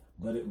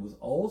 but it was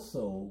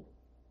also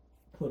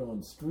put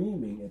on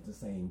streaming at the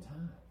same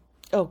time.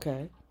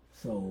 Okay.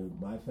 So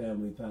my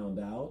family found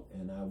out,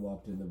 and I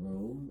walked in the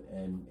room,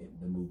 and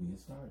the movie had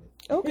started.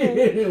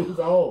 Okay. It was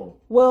on.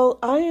 Well,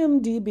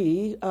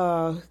 IMDb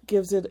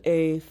gives it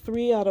a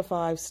 3 out of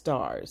 5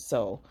 stars,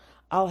 so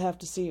I'll have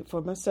to see it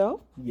for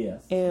myself.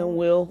 Yes. And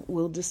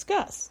we'll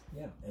discuss.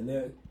 Yeah,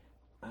 and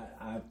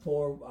I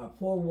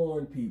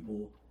forewarn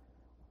people,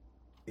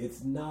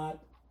 it's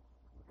not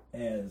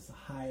as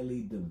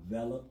highly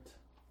developed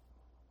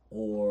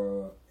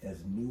or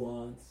as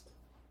nuanced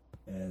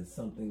as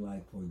something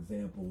like, for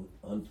example,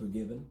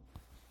 Unforgiven,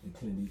 that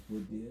Clint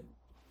Eastwood did,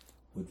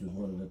 which was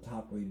one of the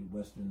top-rated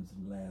Westerns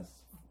in the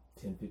last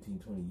 10, 15,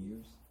 20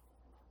 years.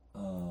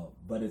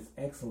 But it's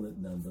excellent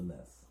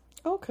nonetheless.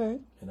 Okay.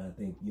 And I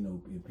think,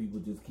 if people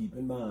just keep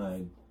in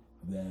mind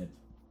that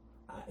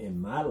in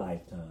my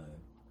lifetime,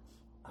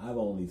 I've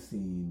only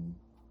seen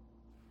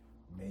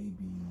maybe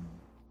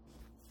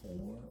 4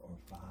 or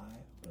 5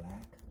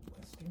 black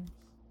Westerns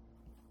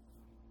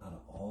out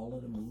of all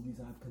of the movies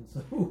I've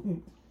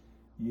consumed.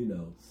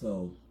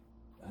 So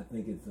I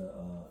think it's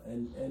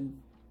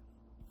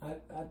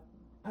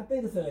I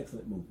think it's an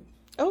excellent movie.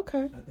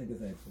 Okay. I think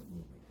it's an excellent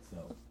movie.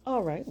 So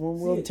all right. Well,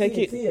 we'll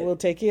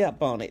take you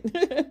up on it.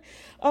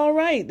 All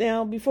right.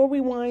 Now, before we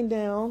wind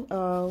down,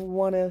 we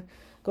want to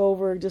go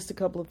over just a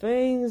couple of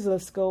things.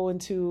 Let's go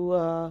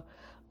into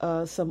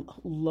some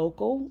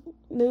local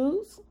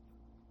news.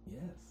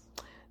 Yes.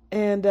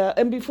 And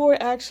before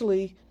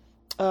actually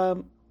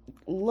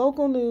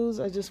local news,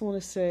 I just want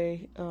to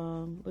say,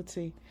 let's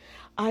see.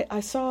 I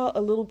saw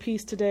a little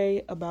piece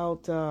today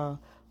about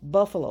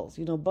buffaloes.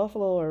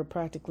 Buffalo are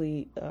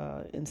practically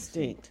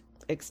extinct.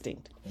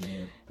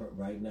 And they're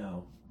right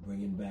now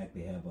bringing back.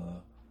 They've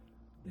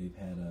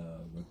had a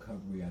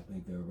recovery. I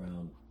think they're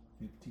around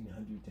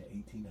 1,500 to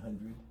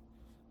 1,800.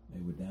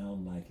 They were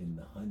down like in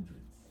the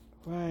hundreds,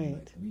 right?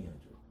 Like 300,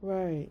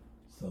 right?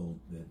 So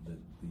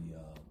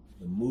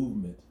the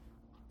movement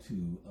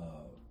to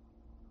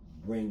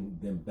bring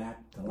them back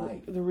to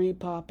life, to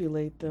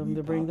repopulate them,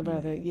 to bring them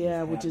back,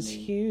 which is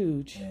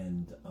huge.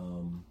 And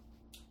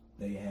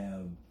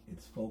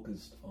it's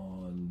focused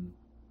on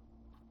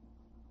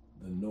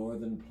the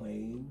northern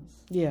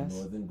plains, yes,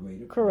 northern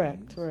Greater correct,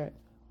 Plains, correct.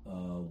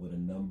 With a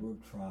number of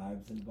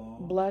tribes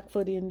involved.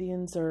 Blackfoot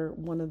Indians are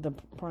one of the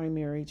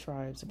primary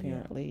tribes,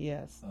 apparently.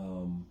 Yeah. Yes.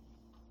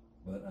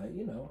 But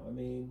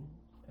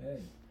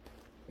hey,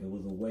 it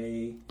was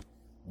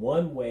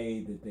one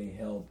way that they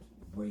helped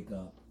break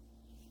up,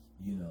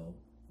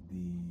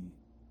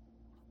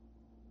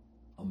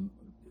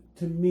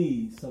 to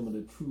me, some of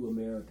the true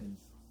Americans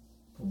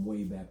from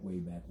way back.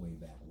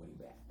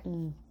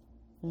 Mm.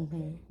 Mm-hmm,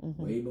 okay,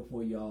 mm-hmm. Way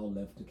before y'all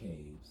left the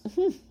caves,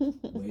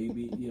 way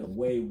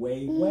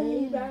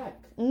back.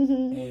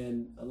 Mm-hmm.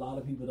 And a lot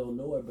of people don't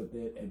know it, but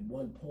at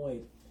one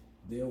point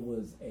there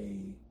was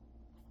a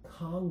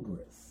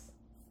Congress,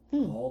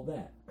 all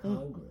that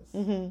Congress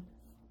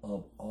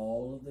of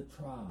all of the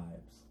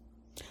tribes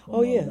from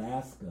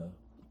Alaska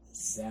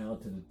down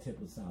to the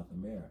tip of South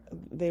America.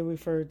 They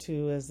referred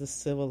to as the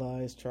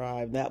civilized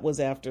tribe. That was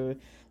after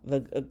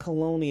the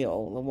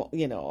colonial,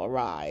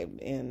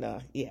 arrived, and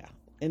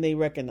and they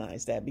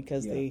recognized that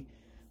because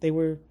they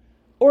were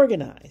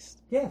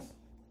organized. Yes.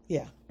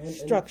 Yeah. And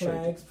structured.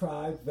 And flags,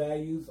 tribes,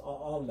 values,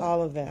 all of that.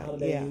 All of that.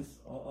 Holidays,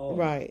 all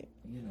right.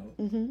 That,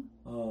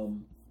 Mm-hmm.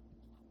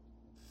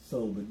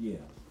 So, but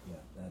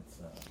that's.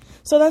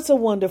 So that's a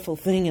wonderful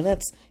thing, and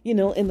that's in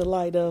the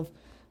light of.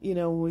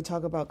 When we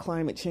talk about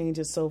climate change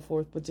and so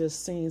forth, but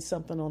just seeing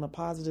something on the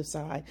positive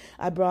side.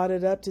 I brought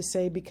it up to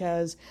say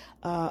because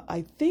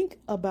I think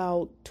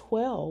about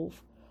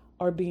 12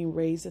 are being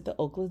raised at the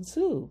Oakland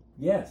Zoo.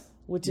 Yes.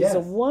 Which is a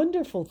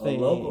wonderful thing.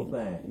 A local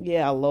thing.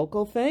 Yeah, a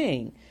local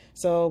thing.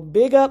 So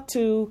big up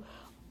to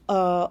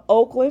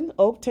Oakland,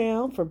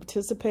 Oaktown, for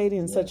participating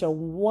in such a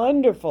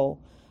wonderful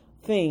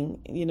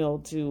thing,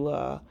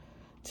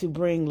 to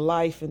bring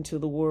life into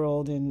the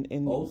world. And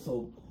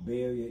also,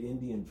 Bay Area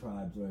Indian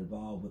tribes are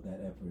involved with that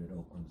effort at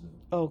Oakland Zoo.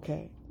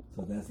 Okay.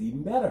 So that's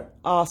even better.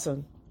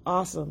 Awesome.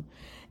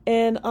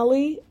 And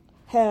Ali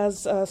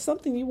has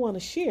something you want to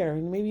share,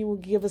 and maybe you will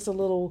give us a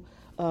little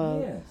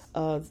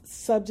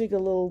subject, a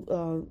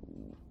little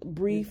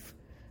brief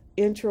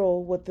intro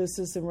what this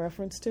is in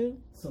reference to.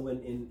 So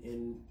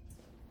in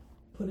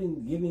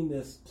giving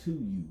this to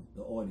you,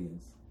 the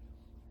audience,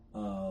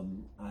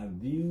 I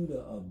viewed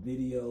a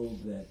video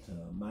that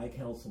my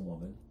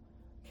councilwoman,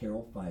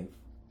 Carol Fife,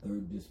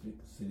 3rd District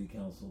City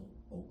Council,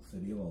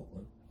 City of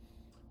Oakland.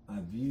 I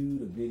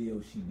viewed a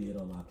video she did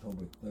on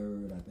October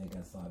 3rd, I think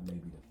I saw it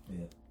maybe the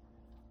 5th,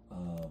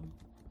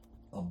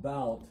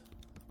 about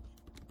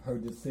her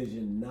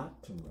decision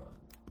not to run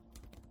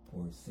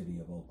for City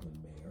of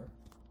Oakland mayor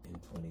in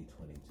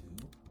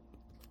 2022,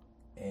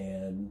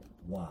 and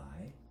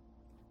why.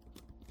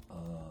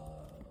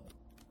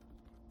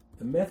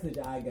 The message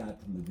I got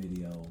from the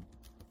video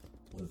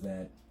was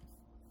that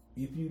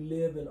if you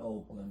live in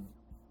Oakland,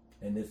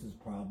 and this is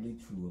probably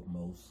true of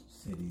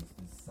most cities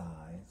this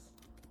size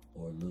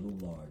or a little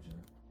larger,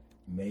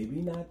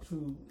 maybe not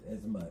true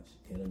as much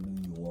in a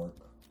New York,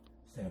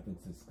 San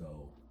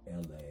Francisco,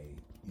 LA,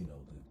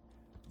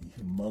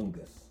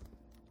 humongous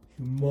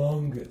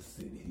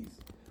cities.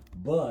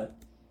 But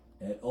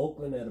at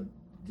Oakland, at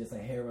just a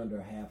hair under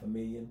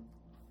 500,000,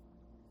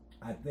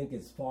 I think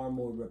it's far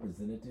more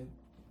representative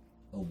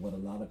of what a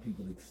lot of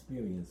people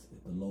experience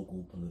at the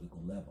local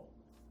political level.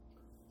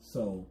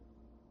 So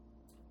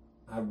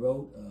I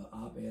wrote an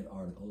op-ed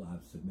article.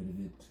 I've submitted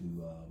it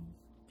to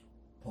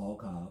Paul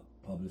Cobb,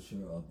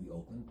 publisher of the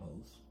Oakland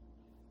Post.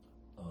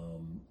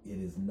 It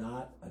is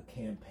not a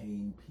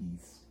campaign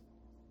piece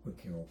for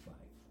Carol Fife.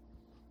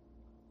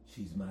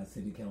 She's my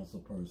city council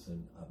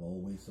person. I've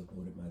always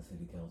supported my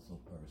city council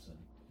person.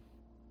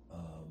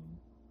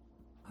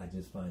 I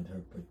just find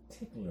her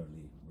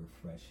particularly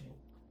refreshing.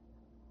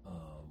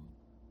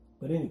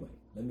 But anyway,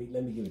 let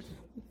me give it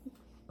to you.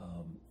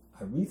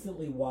 I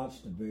recently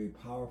watched a very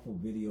powerful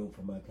video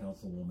from my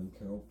councilwoman,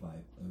 Carol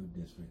Fife,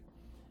 3rd District,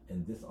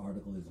 and this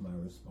article is my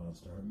response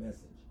to her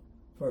message.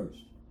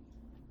 First,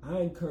 I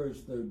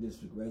encourage 3rd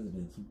District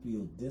residents who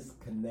feel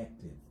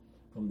disconnected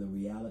from the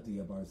reality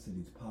of our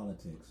city's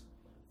politics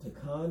to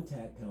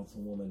contact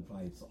Councilwoman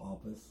Fife's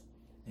office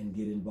and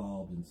get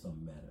involved in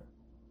some manner.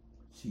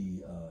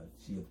 She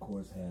of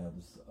course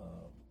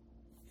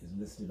is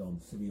listed on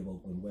the City of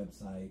Oakland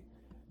website.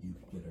 You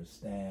can get her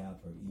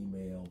staff, her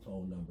email,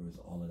 phone numbers,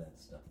 all of that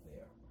stuff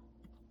there.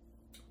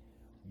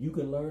 You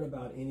can learn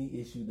about any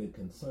issue that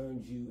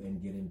concerns you and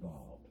get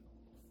involved.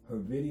 Her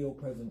video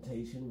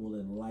presentation will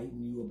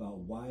enlighten you about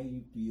why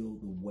you feel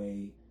the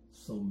way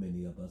so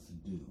many of us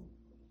do.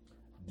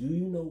 Do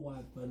you know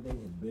why funding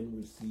has been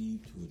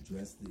received to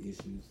address the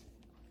issues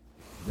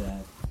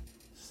that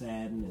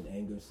sadden and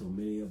anger so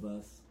many of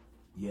us,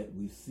 yet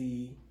we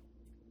see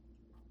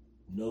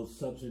no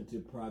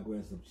substantive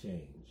progress of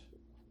change?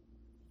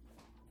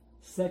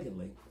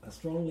 Secondly, I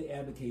strongly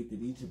advocate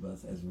that each of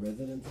us, as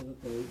residents of the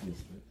 3rd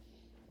District,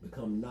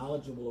 become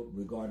knowledgeable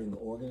regarding the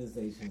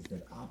organizations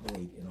that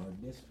operate in our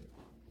district.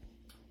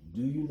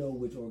 Do you know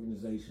which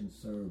organizations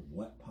serve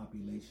what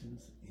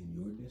populations in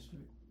your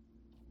district?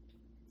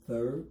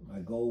 Third, my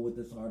goal with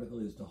this article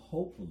is to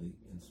hopefully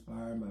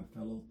inspire my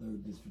fellow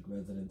 3rd District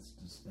residents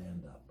to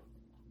stand up,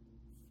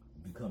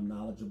 become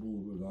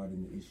knowledgeable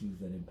regarding the issues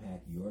that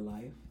impact your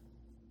life,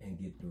 and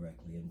get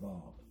directly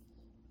involved.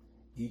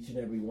 Each and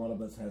every one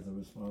of us has a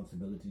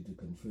responsibility to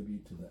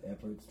contribute to the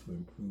efforts to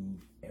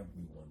improve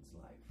everyone's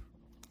life.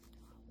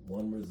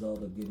 One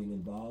result of getting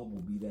involved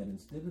will be that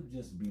instead of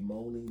just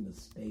bemoaning the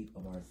state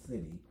of our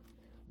city,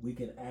 we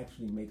can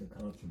actually make a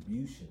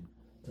contribution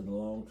to the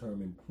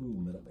long-term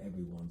improvement of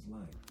everyone's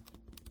life.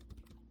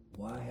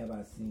 Why have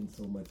I seen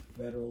so much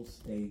federal,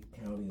 state,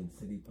 county, and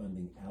city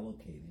funding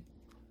allocated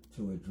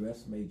to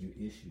address major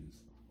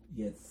issues,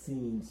 yet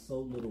seen so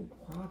little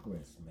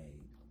progress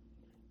made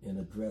in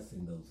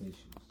addressing those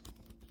issues?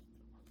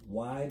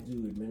 Why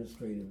do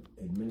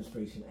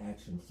administration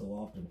actions so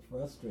often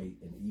frustrate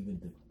and even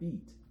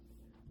defeat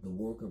the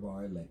work of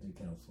our elected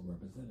council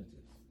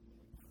representatives?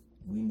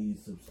 We need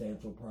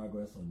substantial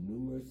progress on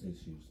numerous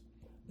issues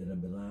that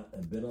have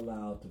been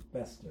allowed to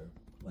fester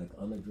like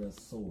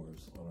unaddressed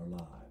sores on our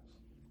lives.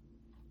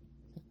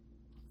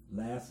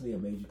 Lastly, a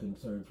major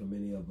concern for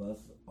many of us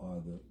are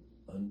the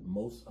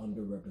most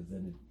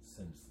underrepresented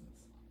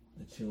citizens,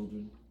 the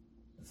children,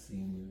 the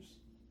seniors,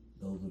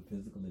 those with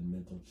physical and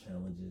mental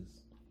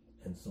challenges,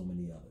 and so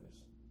many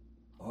others.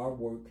 Our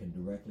work can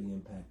directly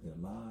impact their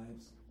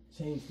lives,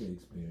 change their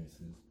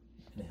experiences,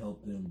 and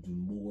help them do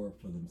more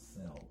for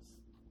themselves.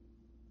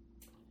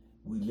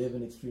 We live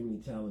in extremely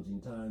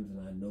challenging times,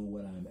 and I know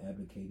what I'm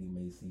advocating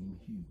may seem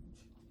huge.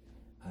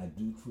 I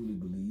do truly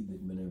believe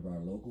that many of our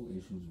local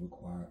issues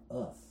require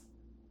us,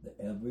 the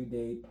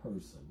everyday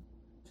person,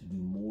 to do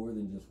more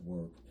than just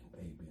work and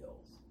pay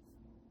bills.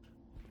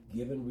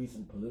 Given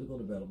recent political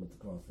developments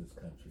across this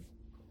country,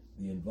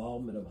 the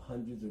involvement of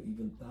hundreds or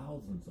even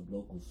thousands of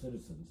local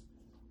citizens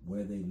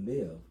where they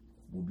live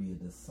will be a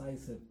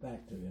decisive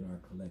factor in our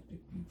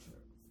collective future.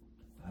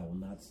 I will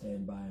not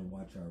stand by and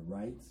watch our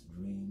rights,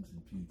 dreams,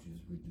 and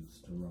futures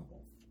reduced to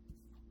rubble.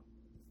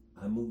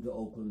 I moved to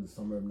Oakland in the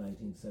summer of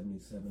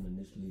 1977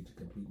 initially to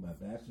complete my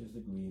bachelor's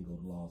degree and go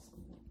to law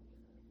school.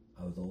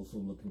 I was also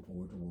looking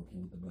forward to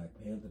working with the Black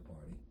Panther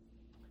Party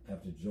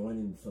after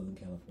joining the Southern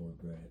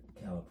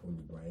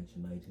California branch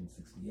in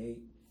 1968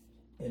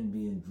 and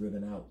being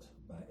driven out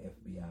by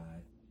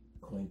FBI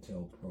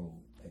COINTELPRO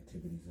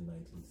activities in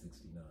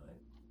 1969.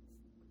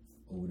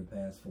 Over the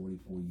past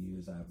 44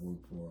 years, I've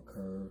worked for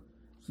Kerr,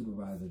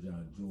 Supervisor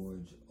John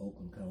George,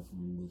 Oakland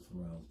Councilman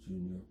Wilson Rouse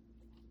Jr.,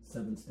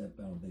 7-Step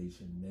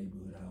Foundation,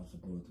 Neighborhood House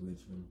of North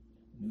Richmond,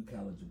 New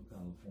College of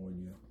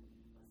California,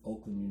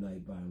 Oakland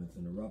Unite Violence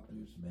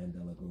Interrupters,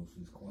 Mandela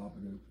Groceries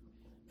Cooperative,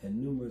 and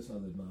numerous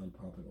other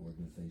nonprofit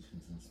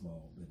organizations and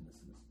small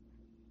businesses.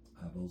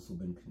 I've also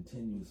been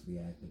continuously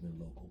active in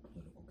local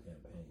political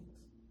campaigns.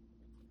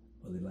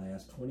 For the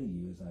last 20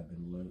 years, I've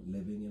been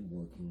living and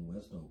working in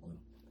West Oakland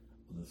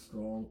with a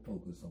strong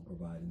focus on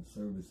providing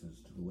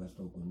services to the West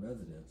Oakland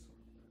residents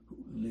who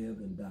live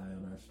and die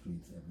on our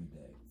streets every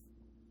day.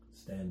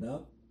 Stand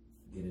up,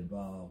 get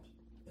involved,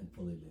 and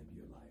fully live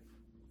your life.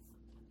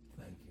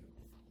 Thank you.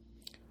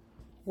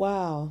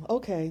 Wow.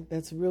 Okay,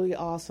 that's really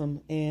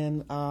awesome.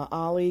 And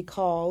Ali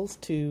calls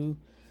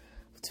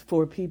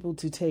for people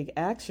to take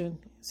action.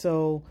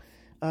 So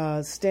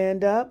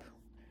stand up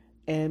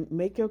and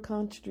make your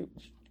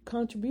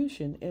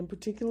contribution. And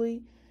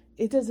particularly,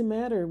 it doesn't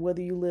matter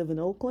whether you live in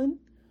Oakland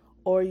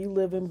or you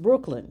live in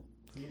Brooklyn.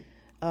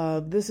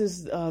 This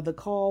is the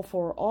call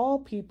for all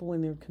people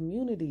in their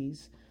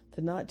communities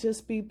to not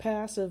just be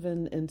passive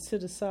and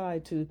sit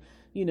aside to,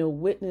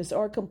 witness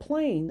or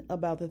complain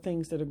about the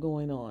things that are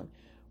going on.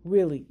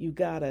 Really, you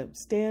gotta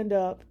stand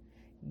up,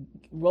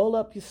 roll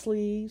up your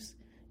sleeves,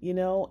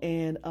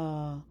 and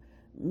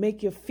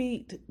make your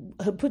feet,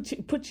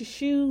 put your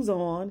shoes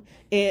on,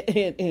 and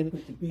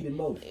put your feet in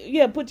motion.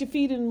 Yeah, put your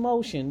feet in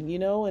motion,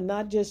 and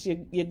not just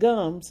your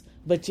gums,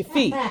 but your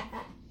feet.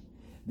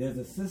 There's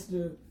a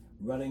sister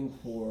running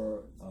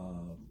for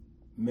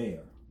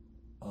mayor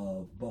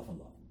of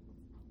Buffalo,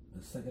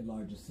 the second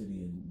largest city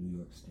in New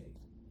York State.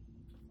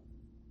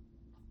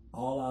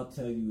 All I'll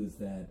tell you is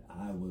that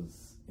I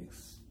was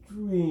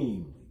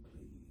extremely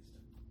pleased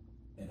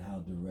at how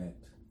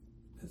direct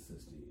this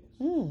sister is.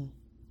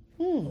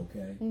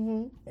 Okay?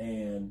 Mm-hmm.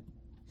 And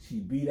she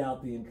beat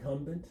out the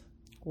incumbent.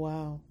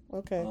 Wow.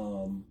 Okay.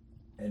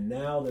 And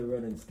now they're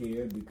running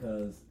scared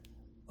because,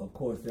 of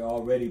course, they're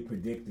already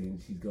predicting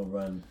she's going to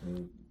run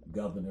for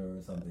governor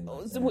or something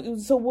like that.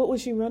 So what was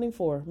she running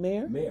for?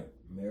 Mayor? Mayor.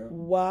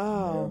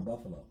 Wow. Mayor of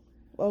Buffalo.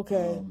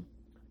 Okay.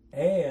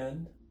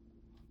 And,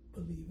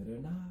 believe it or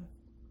not,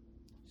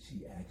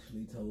 she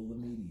actually told the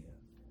media,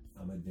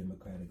 I'm a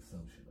democratic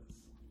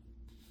socialist.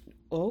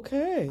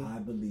 Okay. I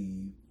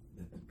believe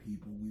that the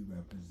people we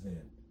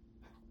represent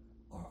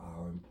are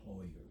our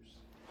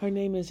employers. Her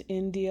name is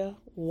India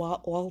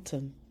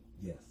Walton.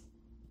 Yes.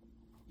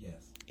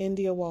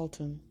 India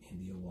Walton.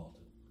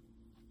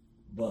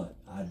 But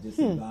I just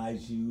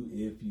advise you,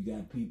 if you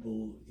got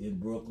people in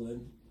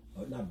Brooklyn,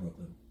 or not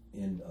Brooklyn,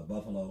 in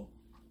Buffalo,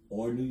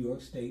 or New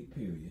York State,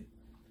 period,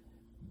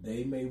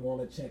 they may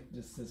want to check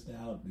this sister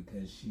out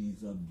because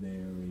she's a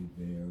very,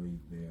 very,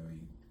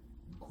 very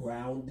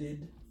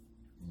grounded,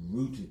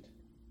 rooted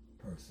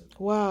person.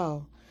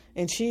 Wow.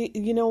 And she,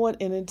 you know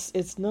what? And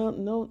it's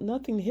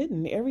nothing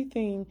hidden.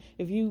 Everything.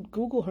 If you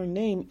Google her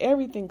name,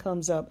 everything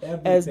comes up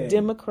as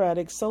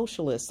democratic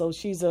socialist. So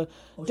she's a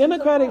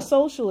democratic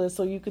socialist.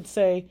 So you could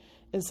say,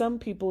 in some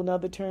people, in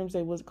other terms,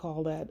 they would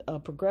call that a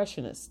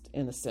progressionist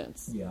in a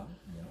sense. Yeah.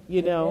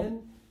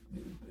 And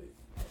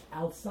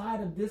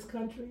outside of this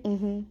country,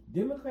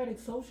 democratic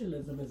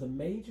socialism is a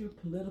major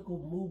political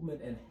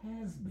movement and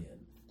has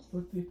been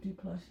for 50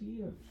 plus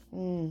years.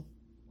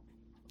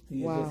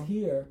 See, it's just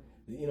here.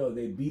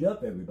 They beat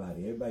up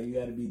everybody. You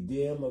got to be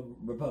Dem or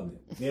Republican.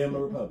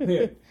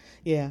 Period.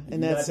 Yeah,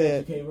 and that's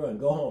it. You can't run.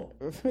 Go home.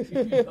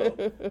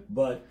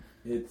 But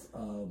it's.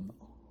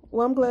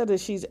 Well, I'm glad that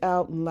she's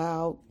out and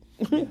loud,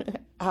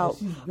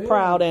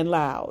 proud and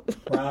loud,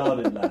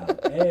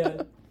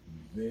 and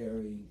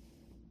very,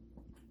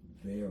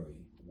 very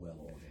well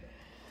organized.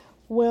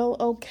 Well,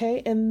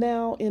 okay, and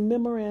now in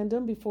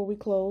memorandum, before we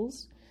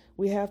close,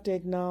 we have to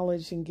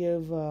acknowledge and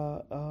give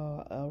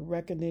a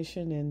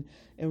recognition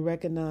and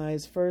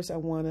recognize. First, I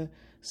want to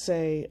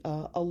say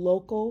a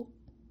local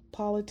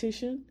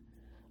politician,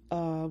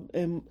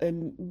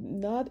 and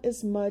not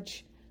as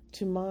much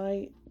to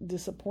my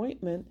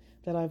disappointment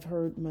that I've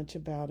heard much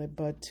about it,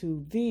 but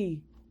to the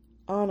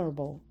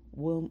Honorable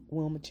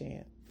Wilma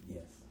Chan.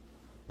 Yes.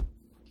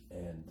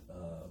 And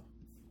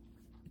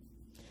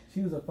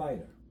she was a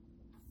fighter.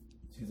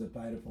 She's a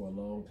fighter for a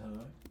long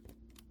time.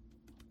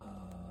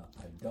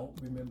 I don't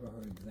remember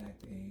her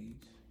exact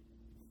age,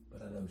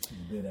 but I know she's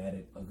been at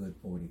it a good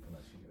 40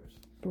 plus years.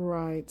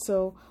 Right.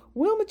 So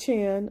Wilma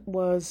Chan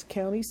was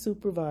county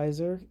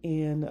supervisor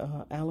in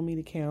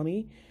Alameda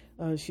County.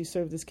 She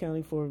served this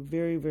county for a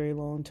very, very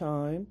long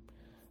time.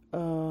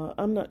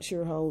 I'm not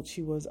sure how old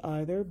she was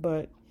either,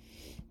 but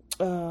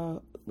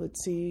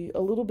let's see,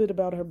 a little bit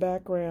about her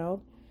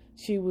background.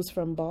 She was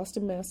from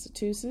Boston,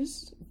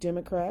 Massachusetts,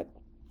 Democrat.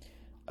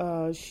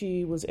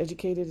 She was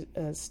educated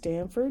at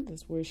Stanford.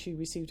 That's where she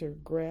received her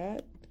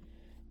grad.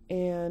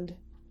 And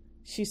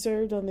she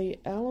served on the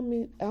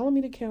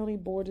Alameda County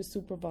Board of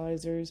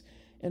Supervisors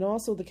and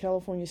also the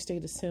California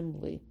State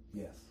Assembly.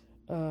 Yes.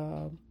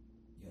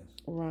 Yes.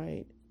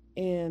 Right.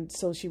 And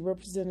so she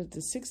represented the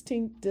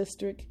 16th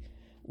District,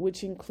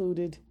 which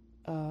included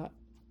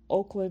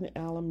Oakland,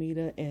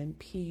 Alameda, and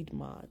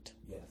Piedmont.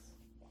 Yes.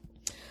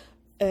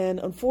 And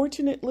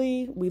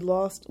unfortunately, we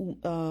lost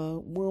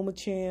Wilma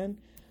Chan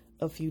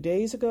a few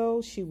days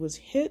ago. She was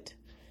hit,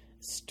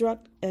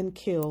 struck, and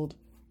killed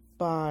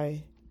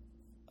by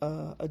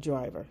a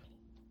driver.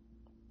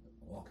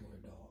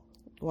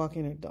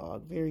 Walking her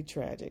dog. Very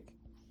tragic.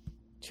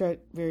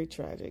 Very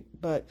tragic.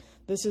 But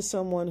this is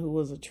someone who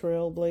was a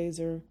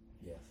trailblazer.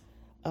 Yes.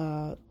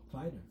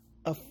 Fighter.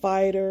 A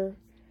fighter,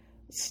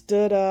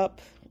 stood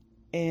up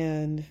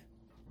and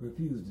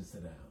refused to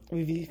sit down.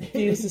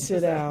 Refused to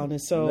sit down.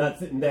 And so not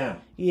sitting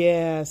down.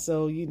 Yeah,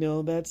 so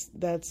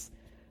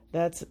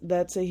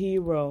that's a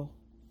hero.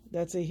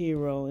 That's a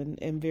hero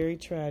and very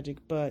tragic.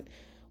 But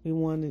We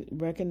want to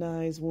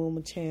recognize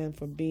Wilma Chan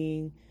for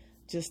being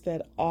just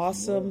that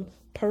awesome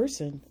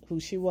person who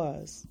she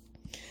was.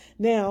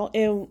 Now,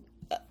 and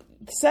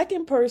the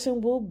second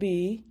person will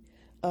be,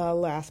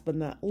 last but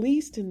not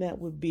least, and that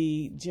would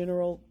be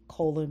General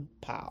Colin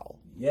Powell.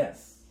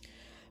 Yes.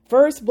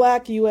 First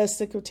Black U.S.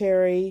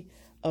 Secretary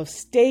of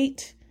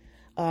State.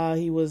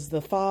 He was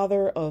the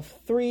father of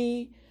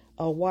 3,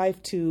 a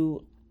wife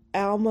to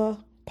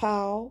Alma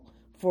Powell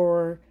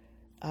for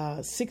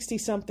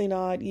 60-something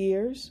odd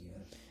years.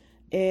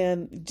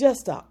 And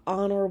just an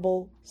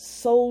honorable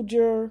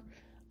soldier,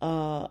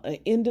 an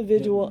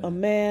individual, a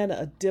man,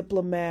 a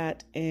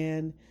diplomat,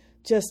 and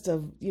just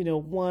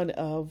one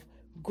of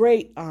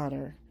great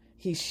honor.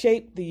 He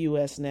shaped the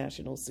U.S.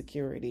 national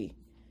security.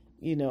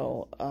 He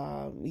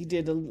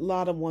did a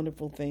lot of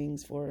wonderful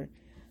things for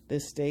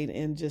this state,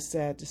 and just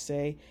sad to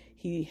say,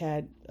 he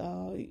had,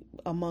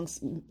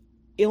 amongst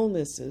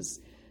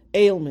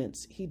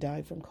ailments, he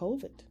died from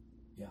COVID.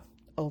 Yeah.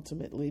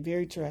 Ultimately,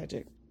 very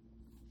tragic.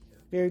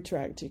 Very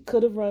tragic.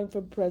 Could have run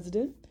for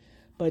president,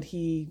 but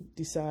he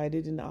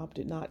decided and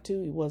opted not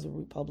to. He was a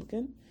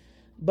Republican,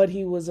 but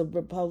he was a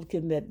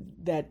Republican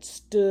that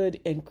stood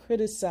and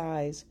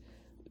criticized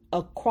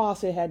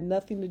across. It had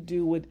nothing to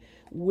do with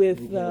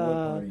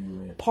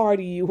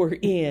party you were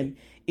in.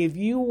 If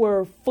you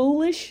were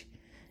foolish,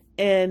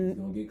 and you're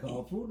gonna get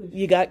called foolish.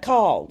 You got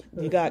called.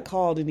 You got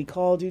called, and he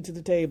called you to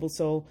the table.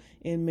 So,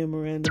 in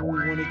memorandum,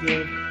 we want to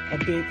give a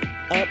big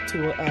up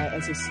to,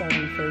 as his son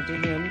referred to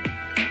him,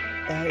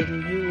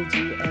 in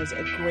eulogy, as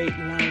a great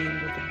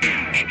lion with a big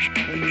heart,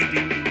 and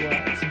indeed he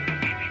was.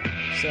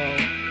 So,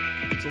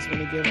 just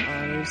want to give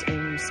honors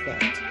and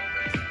respect.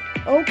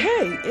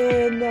 Okay,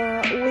 and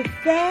with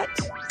that,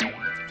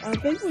 I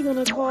think we're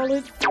gonna call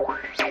it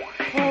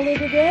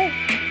a day.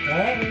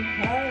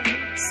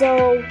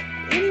 So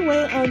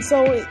anyway,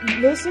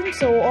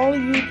 so all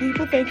of you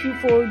people, thank you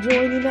for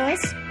joining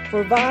us,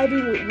 for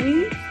vibing with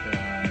we.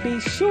 Be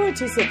sure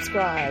to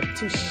subscribe,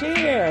 to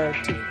share,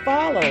 to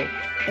follow,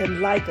 and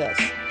like us.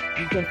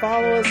 You can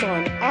follow us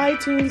on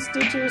iTunes,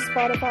 Stitcher,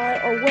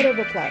 Spotify, or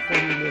whatever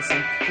platform you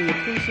listen. We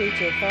appreciate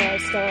your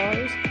 5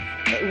 stars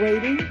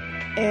rating,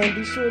 and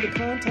be sure to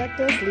contact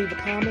us. Leave a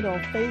comment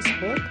on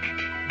Facebook,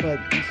 but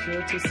be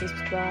sure to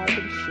subscribe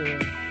and share.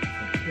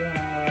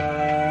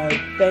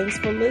 Thanks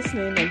for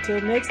listening.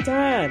 Until next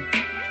time,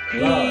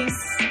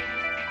 peace,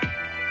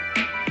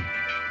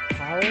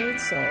 power, and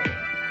soul.